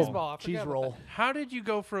Yeah, welcome. cheese ball. I Cheese forgot about roll. How did you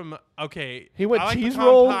go from He went I like cheese pecan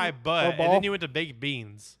roll pie, or but and ball? then you went to baked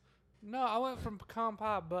beans? No, I went from pecan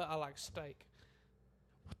pie, but I like steak.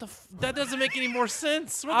 What the? That doesn't make any more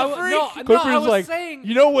sense. What I the w- freak? no, Cooper's I was like, saying.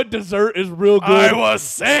 you know what dessert is real good? was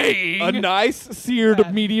saying. A nice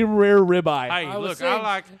seared medium rare ribeye. Hey, I was look, saying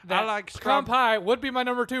I that like pecan scrub. pie would be my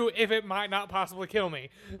number 2 if it might not possibly kill me.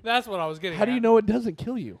 That's what I was getting. How do you at. know it doesn't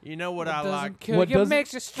kill you? You know what It I doesn't like? kill What you. It doesn't-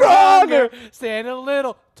 makes you Stronger! stronger. Stand a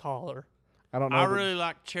little taller. I don't know. I the- really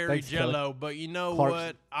like cherry Thanks, Kelly. jello, but you know Clarkson.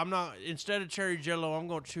 what? I'm not. Instead of cherry jello, I'm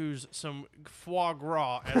going to choose some foie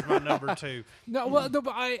gras as my number 2. No, well, no,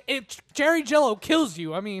 but cherry jello kills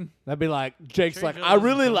you. I mean, That'd be like Jake's Cherry like, Jello I is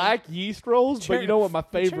really good. like yeast rolls, but you know what? My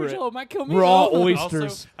cherry favorite jello might kill me. raw though. oysters.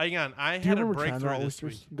 Also, hang on. I Do you had a remember trying breakthrough raw this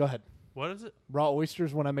oysters? week. Go ahead. What is it? Raw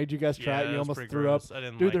oysters. When I made you guys try Yeah, it, you it was almost pretty threw gross. up. I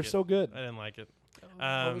didn't Dude, like they're it. so good. I didn't like it.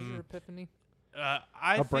 What was your epiphany? I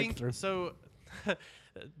A think breakthrough. so.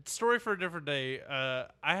 Story for a different day.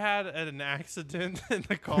 I had an accident in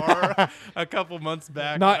the car a couple months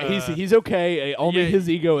back. Not he's okay. Only yeah, his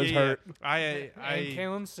ego is yeah, hurt. And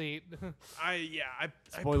Kalen's seat. I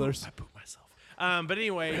Spoilers. I pooped myself. But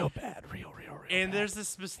anyway, Real bad. Real. And there's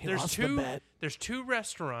this. There's lost the two. bet. There's two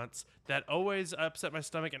restaurants that always upset my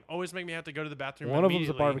stomach and always make me have to go to the bathroom. One of them's a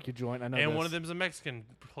immediately, barbecue joint. I know. and this. one of them's a Mexican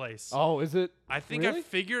place. Oh, is it? I think really? I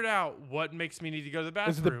figured out what makes me need to go to the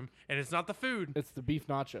Is it bathroom, and it's not the food. It's the beef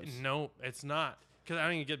nachos. No, it's not. Because I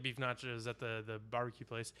don't even get beef nachos at the barbecue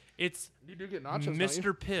place. It's You do get nachos, don't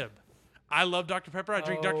Mr. Pibb. I love Dr. Pepper. I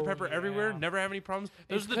drink Dr. Oh, Pepper everywhere. yeah. Never have any problems.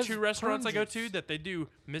 Those It's are the 'cause two restaurants I go Pern's to is- that they do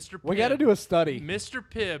Mr. Pibb. We got to do a study. Mr.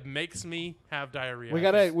 Pibb makes me have diarrhea. We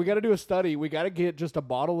gotta do a study. We gotta get just a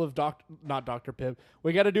bottle of not Dr. Pibb.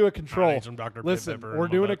 We gotta do a control. I need some Dr. Pibb Listen, pepper in we're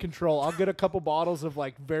my doing a butt. control. I'll get a couple bottles of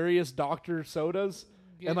like various Dr. sodas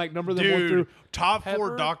and like number them one Dude, through. top 4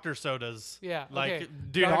 Pepper? Dr. sodas. Yeah, Like, okay.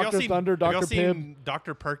 dude, have y'all Dr. seen, Thunder, have y'all Dr. seen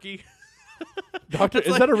Dr. Perky? Doctor, It's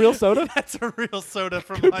is like- that a real soda? That's a real soda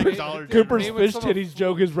from like Dollar General. Cooper's Me with fish some of- titties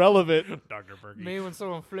joke is relevant. Dr. Perky. Me when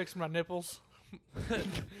someone flicks my nipples.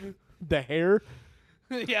 The hair,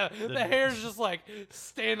 Yeah, the hair's just like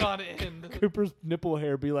stand on end. Cooper's nipple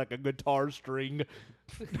hair be like a guitar string,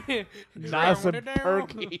 nice Nice and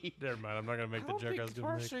perky. Never mind. I'm not gonna make I the don't joke I think was gonna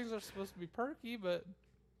guitar make. strings are supposed to be perky, but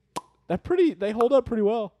They hold up pretty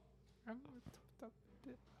well.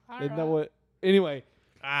 Isn't that what? Anyway,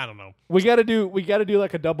 I don't know. we gotta do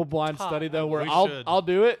like a double blind Top. study though, where We I'll should. I'll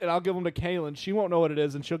do it and I'll give them to Kaylin. She won't know what it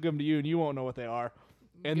is, and she'll give them to you, and you won't know what they are.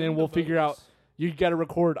 And then we'll figure out. You got to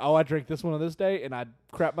record. Oh, I drank this one on this day, and I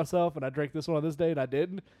crap myself, and I drank this one on this day, and I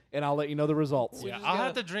didn't, and I'll let you know the results. We Yeah, just I'll gotta-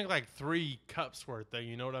 have to drink like 3 cups worth though.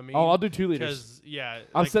 You know what I mean? Oh, I'll do 2 liters. Because yeah,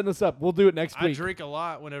 I'm like, setting this up. We'll do it next I week. drink a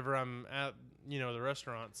lot whenever I'm at the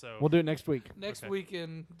restaurant. So We'll do it next week. Next Okay.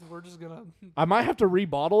 weekend, we're just gonna. I might have to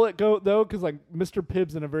rebottle it though, because like Mr.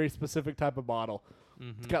 Pibb's in a very specific type of bottle.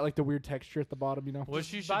 It's got like the weird texture at the bottom, you know. what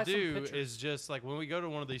Just you buy should some do pictures. is just like when we go to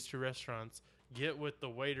one of these 2 restaurants, get with the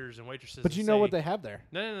waiters and waitresses. But and you know what say- they have there.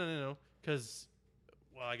 No. Because,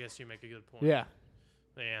 well, I guess you make a good point. Yeah.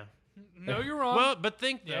 Yeah. No, you're wrong. Well, but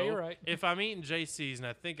think though, Yeah, you're right. if I'm eating JC's and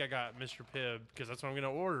I think I got Mr. Pibb because that's what I'm gonna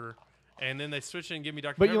order, and then they switch it and give me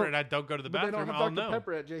Dr. But you Pepper don't- and I don't go to the But they bathroom, don't I'll have Dr. know.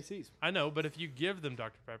 Pepper at JC's. I know, but if you give them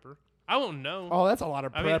Dr. Pepper, I won't know. Oh, that's a lot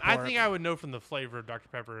of I prep mean, I work. think I would know from the flavor of Dr.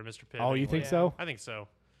 Pepper and Mr. Pibb. Oh, you think Yeah. so? I think so.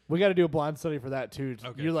 We got to do a blind study for that too.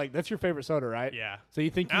 Okay. You're like, that's your favorite soda, right? Yeah. So you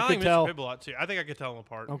think I you like could Mr. tell? Pibb a lot too. I think I could tell them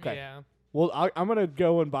apart. Okay. Yeah. Well, I'm gonna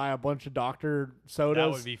go and buy a bunch of Dr. sodas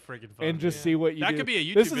That would be freaking fun. and just Yeah. see what you that do. could be a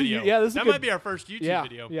YouTube This is video. yeah, this is that a good, might be our first YouTube yeah,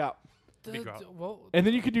 video. Yeah. Big rock. Well, And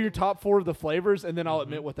then you could do your top 4 of the flavors, and then I'll Mm-hmm.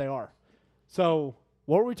 admit what they are. So,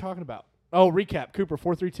 what were we talking about? Oh, recap. Cooper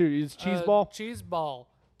 432 is cheese ball. cheese ball,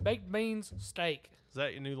 baked beans, steak. Is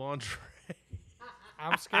that your new lingerie?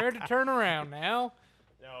 I'm scared to turn around now.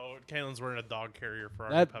 No, Kaylin's wearing a dog carrier for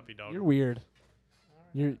our That puppy dog. you're weird.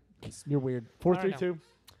 You're weird. 432.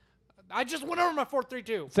 I just went over my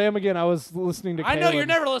 432. Say them again. I was listening to. I know Kaylin. you're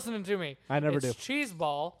never listening to me. I never it's do. Cheese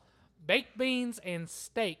ball, baked beans, and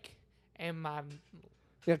steak. And my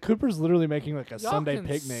Yeah, Cooper's literally making like a y'all Sunday can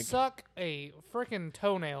picnic. suck a freaking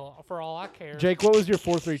toenail for all I care. Jake, what was your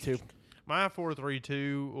 432? My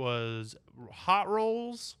 432 was hot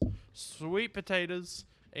rolls, sweet potatoes,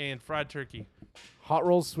 and fried turkey. Hot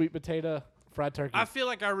rolls, sweet potato, fried turkey. I feel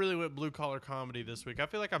like I really went blue collar comedy this week. I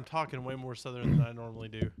feel like I'm talking way more southern than I normally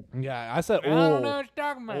do. Yeah, I said I don't know oh. what you're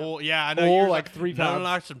talking about. Oh, yeah, I know Oh, you're like 3 "No, times.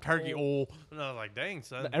 like some turkey. Oh, and I was like, dang,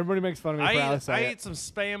 son. Everybody makes fun of me I for how I say I it. ate some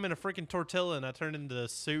spam and a freaking tortilla, and I turned into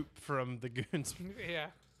soup from the goons. Yeah.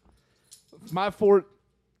 My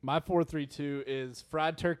 432 is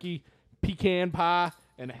fried turkey, pecan pie,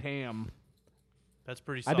 and ham. That's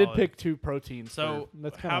pretty I solid. did pick 2 proteins. So,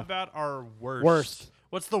 that's how kind of about our worst? Worst.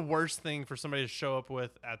 What's the worst thing for somebody to show up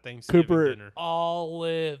with at Thanksgiving Cooper- dinner?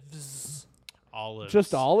 Olives. Olives.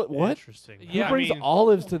 Just what? Interesting. Yeah, Who I brings I mean,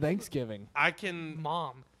 olives to Thanksgiving? I can.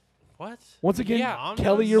 Mom. What? Once again, Yeah. Mom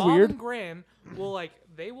Kelly, does? you're Mom weird. and Gran will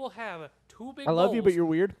they will have 2 big I love you, but bowls you're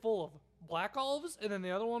weird. full of black olives, and then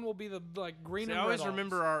the other one will be the green See, and I always red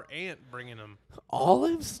remember olives. our aunt bringing them.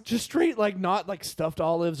 Olives? Just straight, like not like stuffed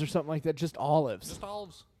olives or something like that. Just olives. Just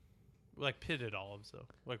olives. Like pitted olives, though.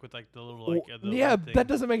 Like with like the little like. The yeah, red thing. that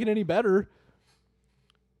doesn't make it any better.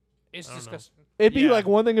 It's I don't know. disgusting. It'd be Yeah. like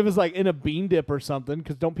one thing if it's like in a bean dip or something.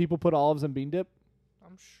 Because don't people put olives in bean dip?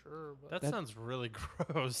 I'm sure, but That sounds really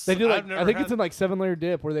gross. They do like I've never I think had- it's in like 7-layer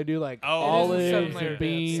dip where they do like Oh, olives seven-layer and dip.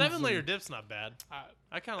 beans. 7-layer and- dip's not bad.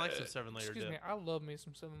 I kind of like some 7-layer excuse dip. me, I love me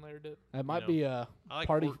some 7-layer dip. That might know, be a I like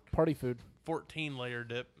party food. 14-layer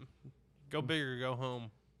dip. Go big or go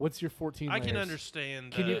home. What's your 14 I layers? can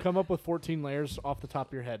understand. Can you come up with 14 layers off the top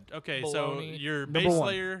of your head? Okay, Bologna. so your Number base 1.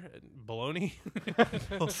 layer, bologna.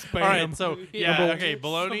 Spam. All right, so yeah, Number- okay,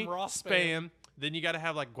 bologna, Some raw spam. Then you got to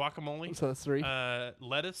have like guacamole, So that's 3,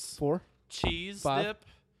 lettuce, 4, cheese 5. dip,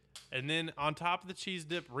 And then on top of the cheese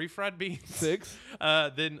dip, refried beans. 6.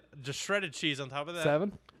 Then just shredded cheese on top of that.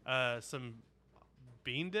 7. Some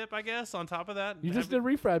bean dip, I guess, on top of that. You just did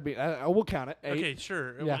refried bean. I will count it. 8. Okay,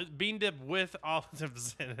 sure. Yeah. Bean dip with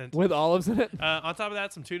olives in it. With olives in it. On top of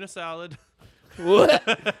that, some tuna salad.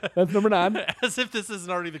 That's number 9. As if this isn't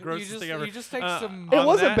already the grossest thing ever. You just take some. It On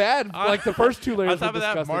wasn't that- bad. Like the first 2 layers On top were of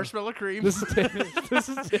that, disgusting. marshmallow cream. This is 10. This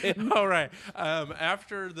is 10. All right.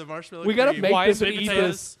 After the marshmallow We cream, gotta make this sweet eat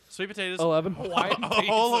potatoes, sweet potatoes, 11. Hawaiian a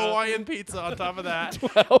whole pizza. Hawaiian pizza on top of that,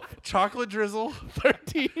 12. chocolate drizzle,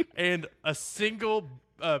 13. and a single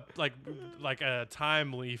like a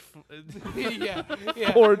thyme leaf. yeah.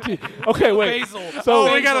 14. Okay, wait. Basil. So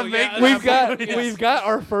Oh, we gotta Basil, make yeah, We've that's- got yes. we've got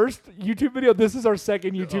our first YouTube video. This is our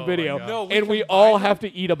second YouTube my video, God. No, we and we combine all them. have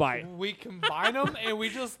to eat a bite. We combine them, and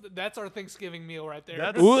that's our Thanksgiving meal right there.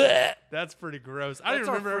 That's Blech. that's pretty gross. I That's didn't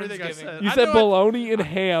our remember everything I Friendsgiving. said. You I said know bologna and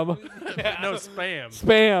ham, no spam.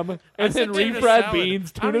 spam, I and said then tuna refried salad.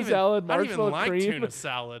 beans, I don't tuna even- salad, I don't even marshmallow like cream. tuna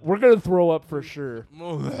salad. We're gonna throw up for sure.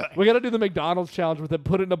 That's We gotta do the McDonald's challenge with it.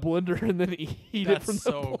 Put it in a blender and then eat it from the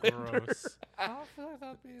so blender. gross. I don't feel like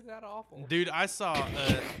that'd be that awful. Dude, I saw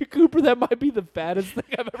Cooper, that might be the fattest thing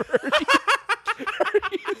I've ever heard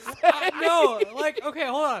you say. No, like, okay,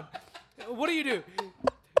 hold on. What do?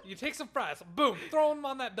 You take some fries, boom, throw them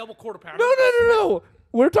on that double quarter pounder. No.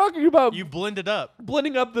 We're talking about you blend it up.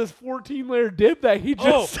 blending up this 14-layer dip that he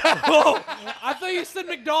just said. Oh, I thought you said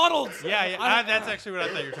McDonald's. Yeah, that's actually what I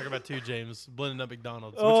thought you were talking about too, James. Blending up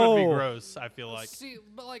McDonald's, which would Oh. be gross. I feel like. See,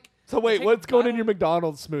 but like. So wait, take what's going in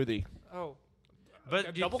McDonald's- your McDonald's smoothie? Oh, But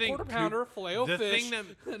a do you double think quarter pounder, filet o the fish. thing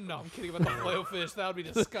that No, I'm kidding about the filet o fish. That would be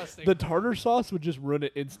disgusting. The tartar sauce would just ruin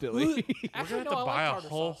it instantly. we're Actually, gonna have no, to I buy like a tartar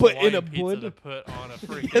whole sauce. But in Hawaiian a pizza blender. to put on a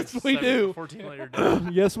freaking Yes, we do. 14-layer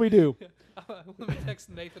dip. Yes, we do. Let me text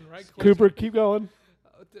Nathan right quick. Cooper, keep going.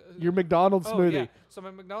 Uh, Your McDonald's oh, smoothie. Yeah. So my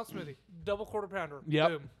McDonald's smoothie, double quarter pounder. Yep.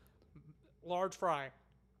 Boom. Large fry.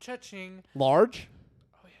 Cha-ching. Large?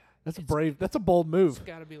 Oh yeah. That's a brave. That's a bold move. It's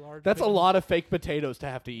gotta be large. That's a baby. lot of fake potatoes to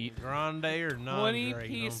have to eat. Grande or non?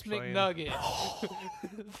 20-piece McNugget.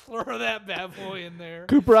 Throw that bad boy in there.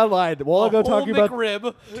 Cooper, I lied. While I A go whole talking about.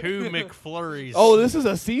 McRib. 2 McFlurries. Oh, this is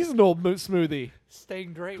a seasonal smoothie.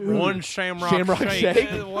 Staying great. One Shamrock, Shamrock shake.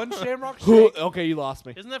 One Shamrock Who? Shake. Okay, you lost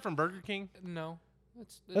me. Isn't that from Burger King? No.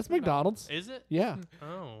 That's McDonald's. Is it? Yeah,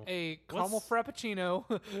 Oh. A caramel What's- frappuccino.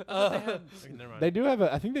 Never mind. they do have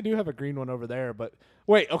a. I think they do have a green one over there. But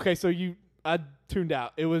wait, okay, so I tuned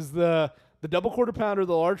out. It was the double quarter pounder,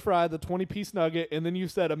 the large fry, the 20-piece nugget, and then you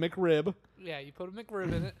said a McRib. Yeah, you put a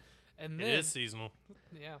McRib in it, and It then is seasonal.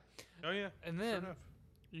 yeah, Oh yeah. and then enough.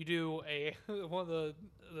 you do a one of the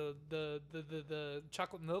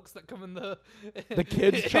chocolate milks that come in the The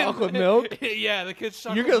kids' chocolate milk? Yeah, the kids'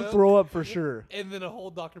 chocolate You're gonna milk, throw up for sure. and then a whole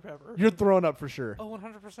Dr Pepper. You're throwing up for sure. Oh,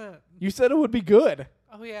 100%. You said it would be good.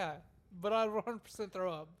 Oh yeah, but I'd 100%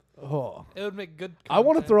 throw up. Oh, It would make good. I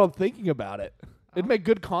want to content. throw up thinking about it. It'd make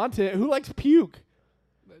good content. Who likes puke?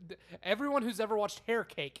 Everyone who's ever watched Hair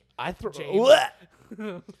Cake. I throw. James.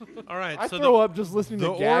 All right. I so throw the, up just listening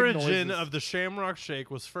the to gag origin noises. of the Shamrock Shake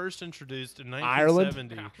was first introduced in Ireland?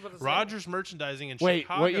 1970. Yeah, I was about to say. Rogers Merchandising in Wait,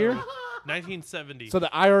 Chicago. what year? 1970. So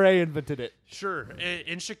the IRA invented it. Sure.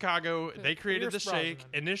 In Chicago, they created the Pierce shake.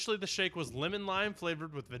 Brosnan. Initially, the shake was lemon lime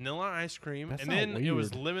flavored with vanilla ice cream, That's and not then it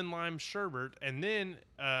was weird. lemon lime sherbet, and then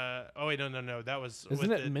oh wait, no, that was Isn't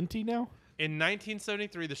with it minty now? In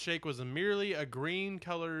 1973, the shake was merely a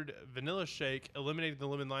green-colored vanilla shake, eliminating the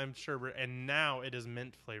lemon lime sherbet, and now it is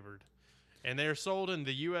mint flavored. And they are sold in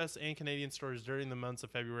the U.S. and Canadian stores during the months of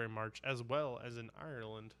February and March, as well as in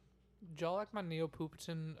Ireland. Do y'all like my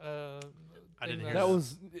Neapolitan? I didn't thing hear That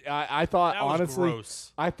was. I thought That was honestly.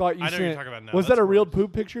 gross. I thought you I know you're sent. talking about now. Was That's that a real gross.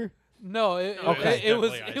 poop picture? No, Okay. it was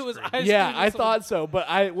Definitely it was ice cream. ice Yeah, cream I with some- thought so.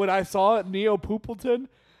 But when I saw it, Neo Poopleton,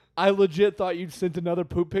 I legit thought you'd sent another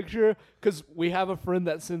poop picture because we have a friend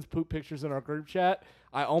that sends poop pictures in our group chat.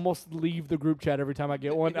 I almost leave the group chat every time I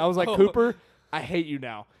get one. I was like, Oh. Cooper, I hate you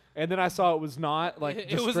now. And then I saw it was not like it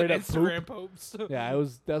just was an straight up Instagram poop. post. Yeah, it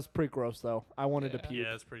was. That was pretty gross though. I wanted to Yeah. puke.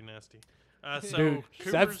 Yeah, it's pretty nasty. So Dude,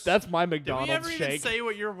 Cooper's, that's my Did we McDonald's ever even shake. say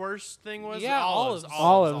what your worst thing was? Yeah, olives.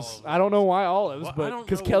 Olives. I don't know why olives, Well, I but don't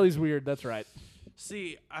because know. Kelly's weird. That's right.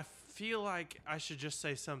 See, I feel like I should just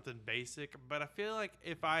say something basic, but I feel like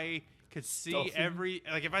if I could see Stuffing.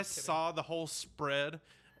 if I saw the whole spread,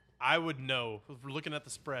 I would know. Looking at the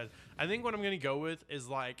spread, I think what I'm gonna go with is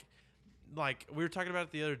like like we were talking about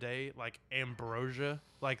it the other day, like ambrosia,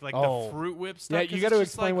 like Oh. the Fruit Whip stuff. Yeah, 'cause you got it's to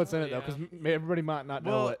just explain like, what's in it though, because everybody might not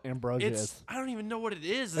know Well, what ambrosia is. I don't even know what it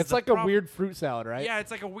is. It's like a weird fruit salad, right? Yeah,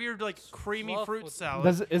 it's like a weird like creamy Fluff fruit with- salad.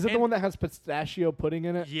 Is it the And- one that has pistachio pudding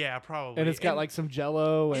in it? Yeah, probably. And it's got like some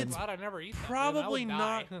Jello and It's Glad I never eat that, man. I probably would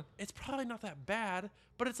not. die. It's probably not that bad,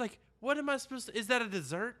 but it's like, what am I supposed to? Is that a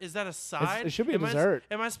dessert? Is that a side? it should be a Am I s- dessert.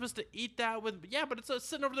 Am I supposed to eat that with? Yeah, but it's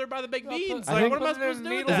sitting over there by the baked I'll put- beans. I Like, think- what am I Put it in supposed to a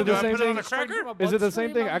do with needle. that? Is it Do the I same put it on thing- a cracker? Is it the bloodstream,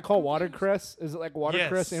 same thing? I I'm call confused. watercress. Is it like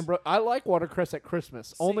watercress? Yes. I like watercress at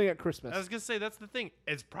Christmas. Only at Christmas. I was gonna say that's the thing.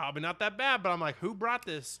 It's probably not that bad, but I'm like, who brought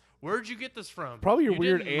this? Where'd you get this from? Probably your You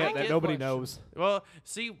weird didn't aunt make that it? nobody question. knows. Well,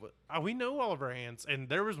 see, we know all of our aunts, and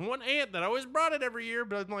there was one aunt that always brought it every year.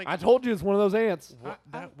 But I'm like, I told you it's one of those ants.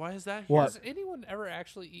 why is that? What? Has anyone ever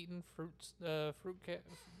actually eaten fruitcake?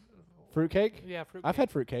 Fruitcake? Yeah, fruit. I've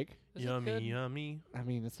had fruitcake. Is it Yummy, good? yummy. I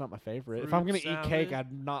mean, it's not my favorite. If Fruit I'm gonna eat cake, salad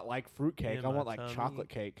I'd not like fruitcake. in I my want like tummy. chocolate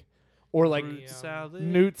cake, or like Fruit Yeah. salad.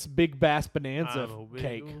 Newt's Big Bass Bonanza I'm a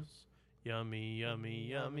cake. Wiggles. Yummy, yummy,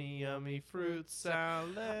 yummy, yummy fruit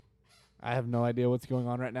salad. I have no idea what's going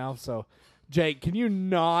on right now. So, Jake, can you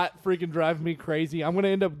not freaking drive me crazy? I'm gonna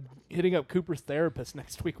end up hitting up Cooper's therapist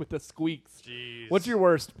next week with the squeaks. Jeez. What's your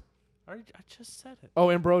worst? I just said it.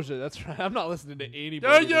 Oh, ambrosia. That's right. I'm not listening to Yeah,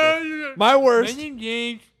 anybody. yeah, today. yeah. My worst.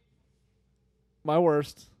 My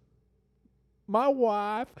worst. My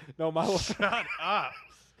wife. No, my Shut up.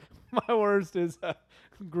 my worst is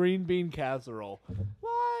green bean casserole.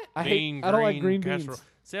 What? I don't like green casserole. beans.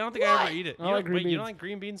 See, I don't think I ever eat it. I don't like green wait, you beans. don't like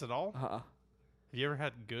green beans at all? Uh-uh. Have you ever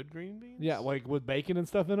had good green beans? Yeah, like with bacon and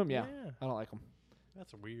stuff in them. Yeah, Yeah. I don't like them.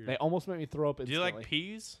 That's weird. They almost make me throw up Do instantly. you like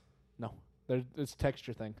peas? No, it's a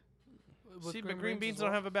texture thing. With See, but green beans as don't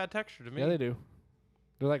well? have a bad texture to me. Yeah, they do.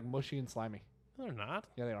 They're like mushy and slimy. No, they're not.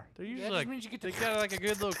 Yeah, they are. They're Yeah, usually that just like means you get they to got like a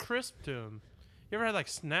good little crisp to them. You ever had like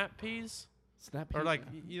snap peas? Snap Or pea- like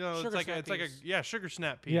you know, Sugar it's snap like a peas. sugar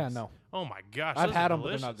snap peas. Yeah, no. Oh my gosh, I've those had are 'em, but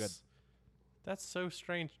they're not delicious. That's so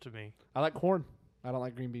strange to me. I like corn. I don't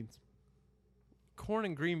like green beans. Corn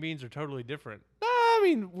and green beans are totally different. I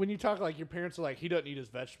mean, when you talk like your parents are like, he doesn't eat his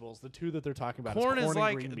vegetables. The two that they're talking about Corn is is corn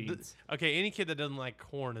like and green beans. okay. Any kid that doesn't like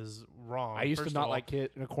corn is wrong. I used first to of not all.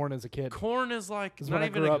 like corn as a kid. Corn is like 'Cause not when I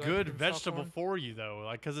even grew a up- good Soft vegetable corn? for you though,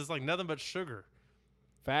 like because it's like nothing but sugar.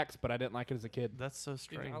 Facts, but I didn't like it as a kid. That's so Dude,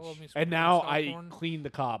 strange. I love me some And corn, now soft I corn. clean the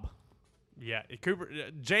cob. Yeah, Cooper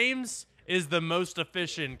James is the most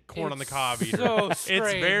efficient corn on the It's cob eater. so It's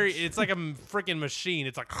very. strange. It's like a freaking machine.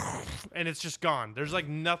 It's like, and it's just gone. There's like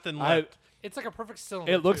nothing I- left. It's like a perfect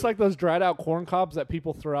cylinder. It looks too. like those dried out corn cobs that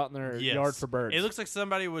people throw out in their Yes. yard for birds. It looks like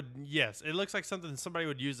somebody would. Yes, it looks like something somebody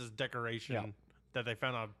would use as decoration Yeah. that they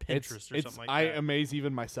found on Pinterest or it's, something like I that. amaze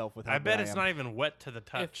even myself with how I bet good it's am. not even wet to the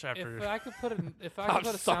touch if, after. if I could put a if I I'm could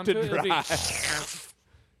put a sucked sound to and it, it'd be, dry.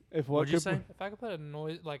 If what What'd you could- say? if I could put a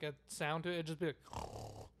noise like a sound to it, it'd just be like.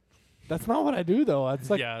 That's not what I do though. It's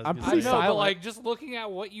like Yeah, I was I'm gonna I pretty know, silent. but like just looking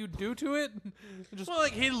at what you do to it, just Well,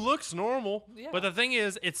 like he looks normal, Yeah. but the thing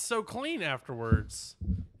is, it's so clean afterwards.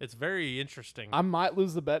 It's very interesting. I might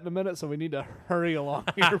lose the bet in a minute, so we need to hurry along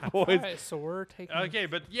here, boys. Alright, so we're taking. Okay,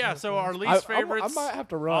 but yeah, so our I least favorites: might have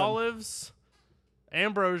to run. olives,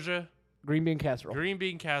 ambrosia, Green bean casserole. green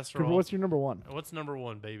bean casserole. Cooper, what's your number one? What's number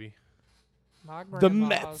one, baby? My The grandma's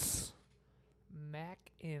Mets. Mac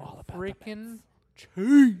and All about the freaking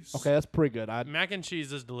Cheese. Okay, that's pretty good. Mac and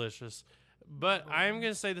cheese is delicious, but I'm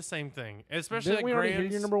gonna say the same thing, especially Didn't at we already hear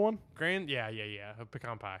Grand's. your number one? Yeah, a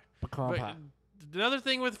pecan pie. Pecan But pie. another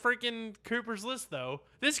thing with freaking Cooper's list, though,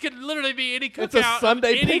 this could literally be any cookout It's a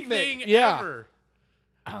Sunday of anything picnic. Yeah. ever.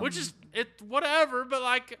 Which is whatever, but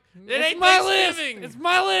like it It's ain't my list. Thanksgiving. It's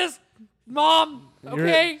my list, Mom.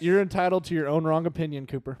 Okay. You're entitled to your own wrong opinion,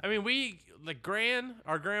 Cooper. I mean,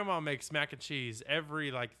 our grandma makes mac and cheese every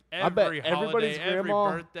bet holiday, everybody's every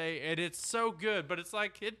grandma- birthday, and it's so good. But it's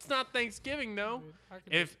like it's not Thanksgiving, though. I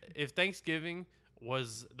could If Thanksgiving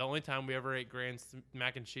was the only time we ever ate Grand's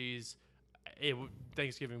mac and cheese,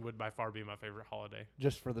 Thanksgiving would by far be my favorite holiday,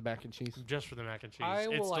 Just for the mac and cheese. just for the mac and cheese. I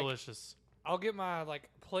will, It's like, delicious. I'll get my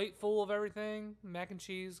plate full of everything, mac and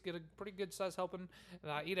cheese, get a pretty good size helping,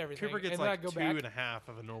 and I eat everything. Cooper gets and then I like go 2.5 back,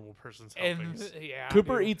 of a normal person's and helpings. yeah,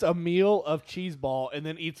 Cooper dude. eats a meal of cheese ball and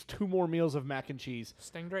then eats 2 more meals of mac and cheese.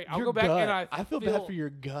 Stingray. I'll Your go back gut. and I feel bad for your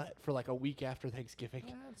gut for like a week after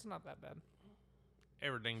Thanksgiving. It's not that bad.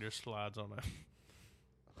 Everything just slides on it.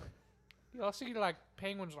 You also get like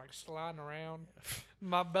penguins like sliding around.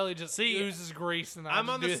 My belly just See, oozes grease, and I'm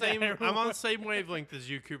I on just the do that same. I'm on the everywhere. same wavelength as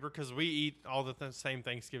you, Cooper, because we eat all the same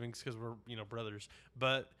Thanksgivings because we're brothers.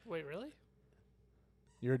 But Wait, really?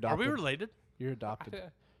 You're are adopted. we related? You're adopted.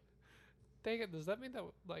 Dang it! Does that mean that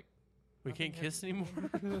like We can't kiss anymore.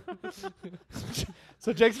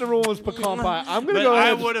 So Jake's number one was pecan pie. I'm gonna But go I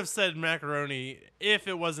ahead. would have said macaroni if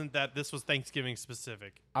it wasn't that this was Thanksgiving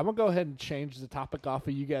specific. I'm gonna go ahead and change the topic off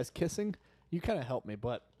of you guys kissing. You kind of helped me,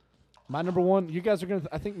 but my number one. You guys are gonna,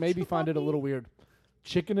 I think, maybe find it a little weird.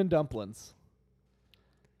 Chicken and dumplings.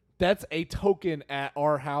 That's a token at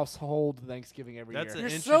our household Thanksgiving every That's year.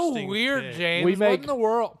 an You're so interesting weird, pick. James. We What make- in the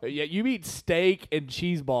world? Yeah, you eat steak and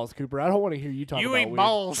cheese balls, Cooper. I don't want to hear you talk about weird.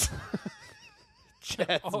 balls.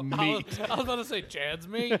 Chad's Oh, meat. I was about to say Chad's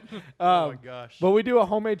meat. Oh my gosh. But we do a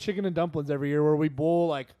homemade chicken and dumplings every year where we boil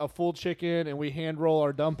like a full chicken and we hand roll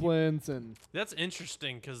our dumplings and That's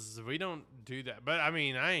interesting because we don't do that. But I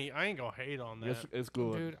mean, I ain't gonna hate on that. it's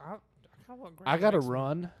good. Dude, I kind of want I gotta Graham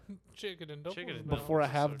run chicken and dumplings. Chicken and now. before I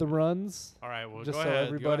Dumplings are have so the good. runs. All right, well, Just go so ahead.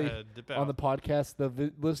 everybody go ahead. Dip On the out. podcast,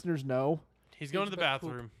 the listeners know He's going to the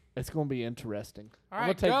bathroom. it's going to be interesting. All I'm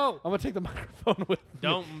right, gonna take, go. I'm gonna take the microphone with me.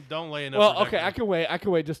 Don't lay enough. Well, okay, I can wait. I can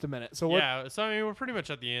wait just a minute. So what? Yeah, so I mean, we're pretty much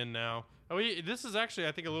at the end now. This is actually,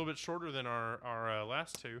 I think, a little bit shorter than our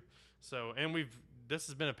last two. So, and this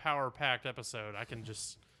has been a power-packed episode. I can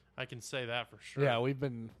say that for sure. Yeah, we've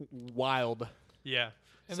been wild. Yeah.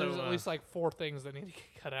 And so, there's at least like 4 things that need to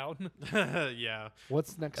get cut out. yeah.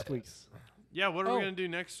 What's next week's? Yeah. What are Oh. we gonna do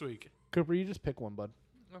next week? Cooper, you just pick one, bud.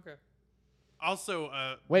 Okay. Also,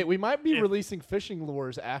 Wait, we might be If- releasing fishing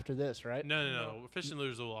lures after this, right? no. Fish and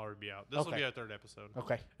Lures will already be out. This will Okay. be our 3rd episode,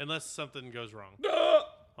 Okay. unless something goes wrong.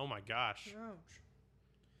 Oh my gosh.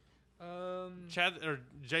 Ouch. Chad or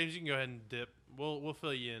James, you can go ahead and dip. We'll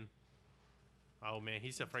fill you in. Oh man,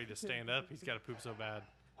 he's afraid to stand up. He's got to poop so bad.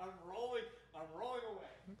 I'm rolling away.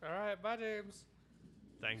 All right, bye, James.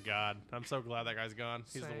 Thank God. I'm so glad that guy's gone.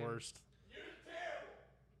 He's Same. the worst.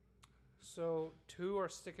 So 2 are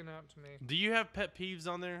sticking out to me. Do you have pet peeves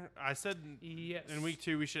on there? I said Yes. in week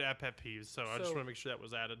 2 we should add pet peeves, so I just So- want to make sure that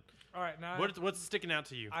was added. All right, now What's sticking out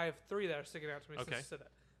to you? I have 3 that are sticking out to me. Okay. Since you said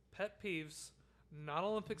that. Pet peeves,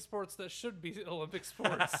 non-Olympic sports that should be Olympic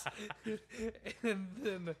sports, and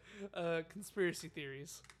then conspiracy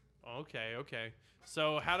theories. Okay.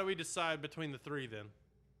 So how do we decide between the 3 then?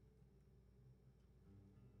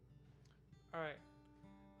 All right,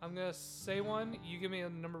 I'm gonna say one. You give me a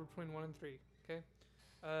number between 1 and 3. Okay.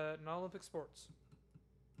 Non-Olympic sports.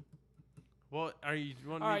 Well, are you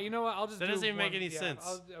want All right, you know what? I'll just. That do doesn't even make one. any Yeah,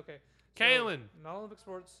 sense. Okay. Kalen. Non-Olympic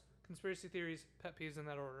sports, conspiracy theories, pet peeves in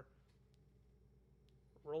that order.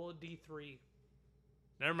 Roll a D3.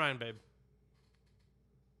 Never mind, babe.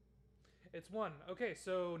 It's 1. Okay,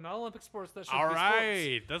 so non-Olympic sports that should All be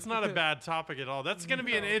right, that's not a bad topic at all. That's going to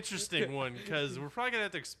be an No. interesting one because we're probably going to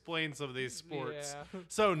have to explain some of these sports. sports. Yeah.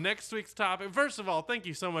 So next week's topic. First of all, thank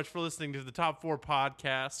you so much for listening to the Top 4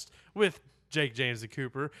 podcast with Jake, James, and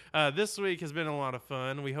Cooper. This week has been a lot of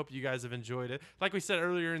fun. We hope you guys have enjoyed it. Like we said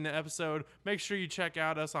earlier in the episode, make sure you check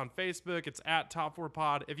out us on Facebook. It's at Top 4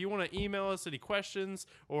 Pod. If you want to email us any questions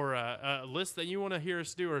or a list that you want to hear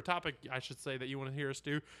us do, or a topic, I should say, that you want to hear us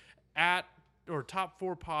do,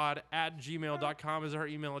 top4pod@gmail.com is our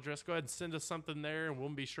email address. Go ahead and send us something there, and we'll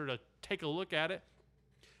be sure to take a look at it.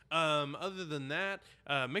 Other than that,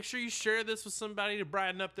 make sure you share this with somebody to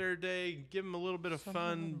brighten up their day. Give them a little bit of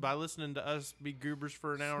fun by listening to us be goobers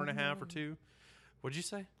for an hour and a half or 2. What'd you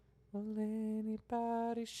say? Will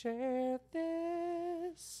anybody share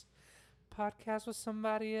this podcast with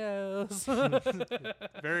somebody else?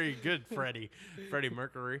 Very good, Freddie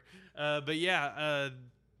Mercury. But yeah,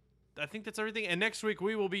 I think that's everything. And next week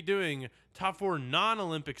we will be doing top 4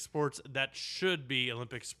 non-Olympic sports that should be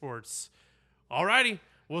Olympic sports. Alrighty.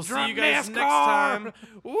 We'll see you guys next time.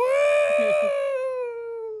 Woo!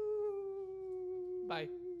 Bye.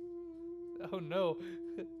 Oh no.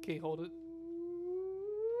 Can you hold it?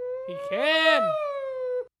 He can!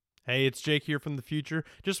 Hey, it's Jake here from the future.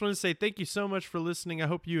 Just want to say thank you so much for listening. I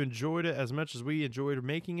hope you enjoyed it as much as we enjoyed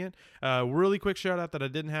making it. Really quick shout out that I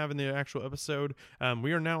didn't have in the actual episode.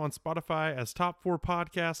 We are now on Spotify as Top 4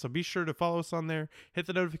 Podcasts, so be sure to follow us on there. Hit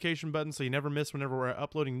the notification button so you never miss whenever we're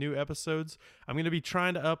uploading new episodes. I'm going to be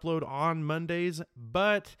trying to upload on Mondays,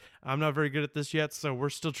 but I'm not very good at this yet, so we're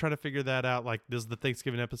still trying to figure that out. Like, this is the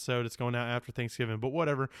Thanksgiving episode. It's going out after Thanksgiving, but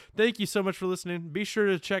whatever. Thank you so much for listening. Be sure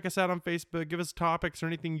to check us out on Facebook. Give us topics or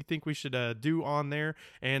anything you think we should do on there,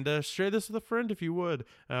 and share this with a friend if you would.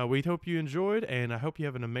 We hope you enjoyed, and I hope you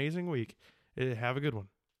have an amazing week. Have a good one.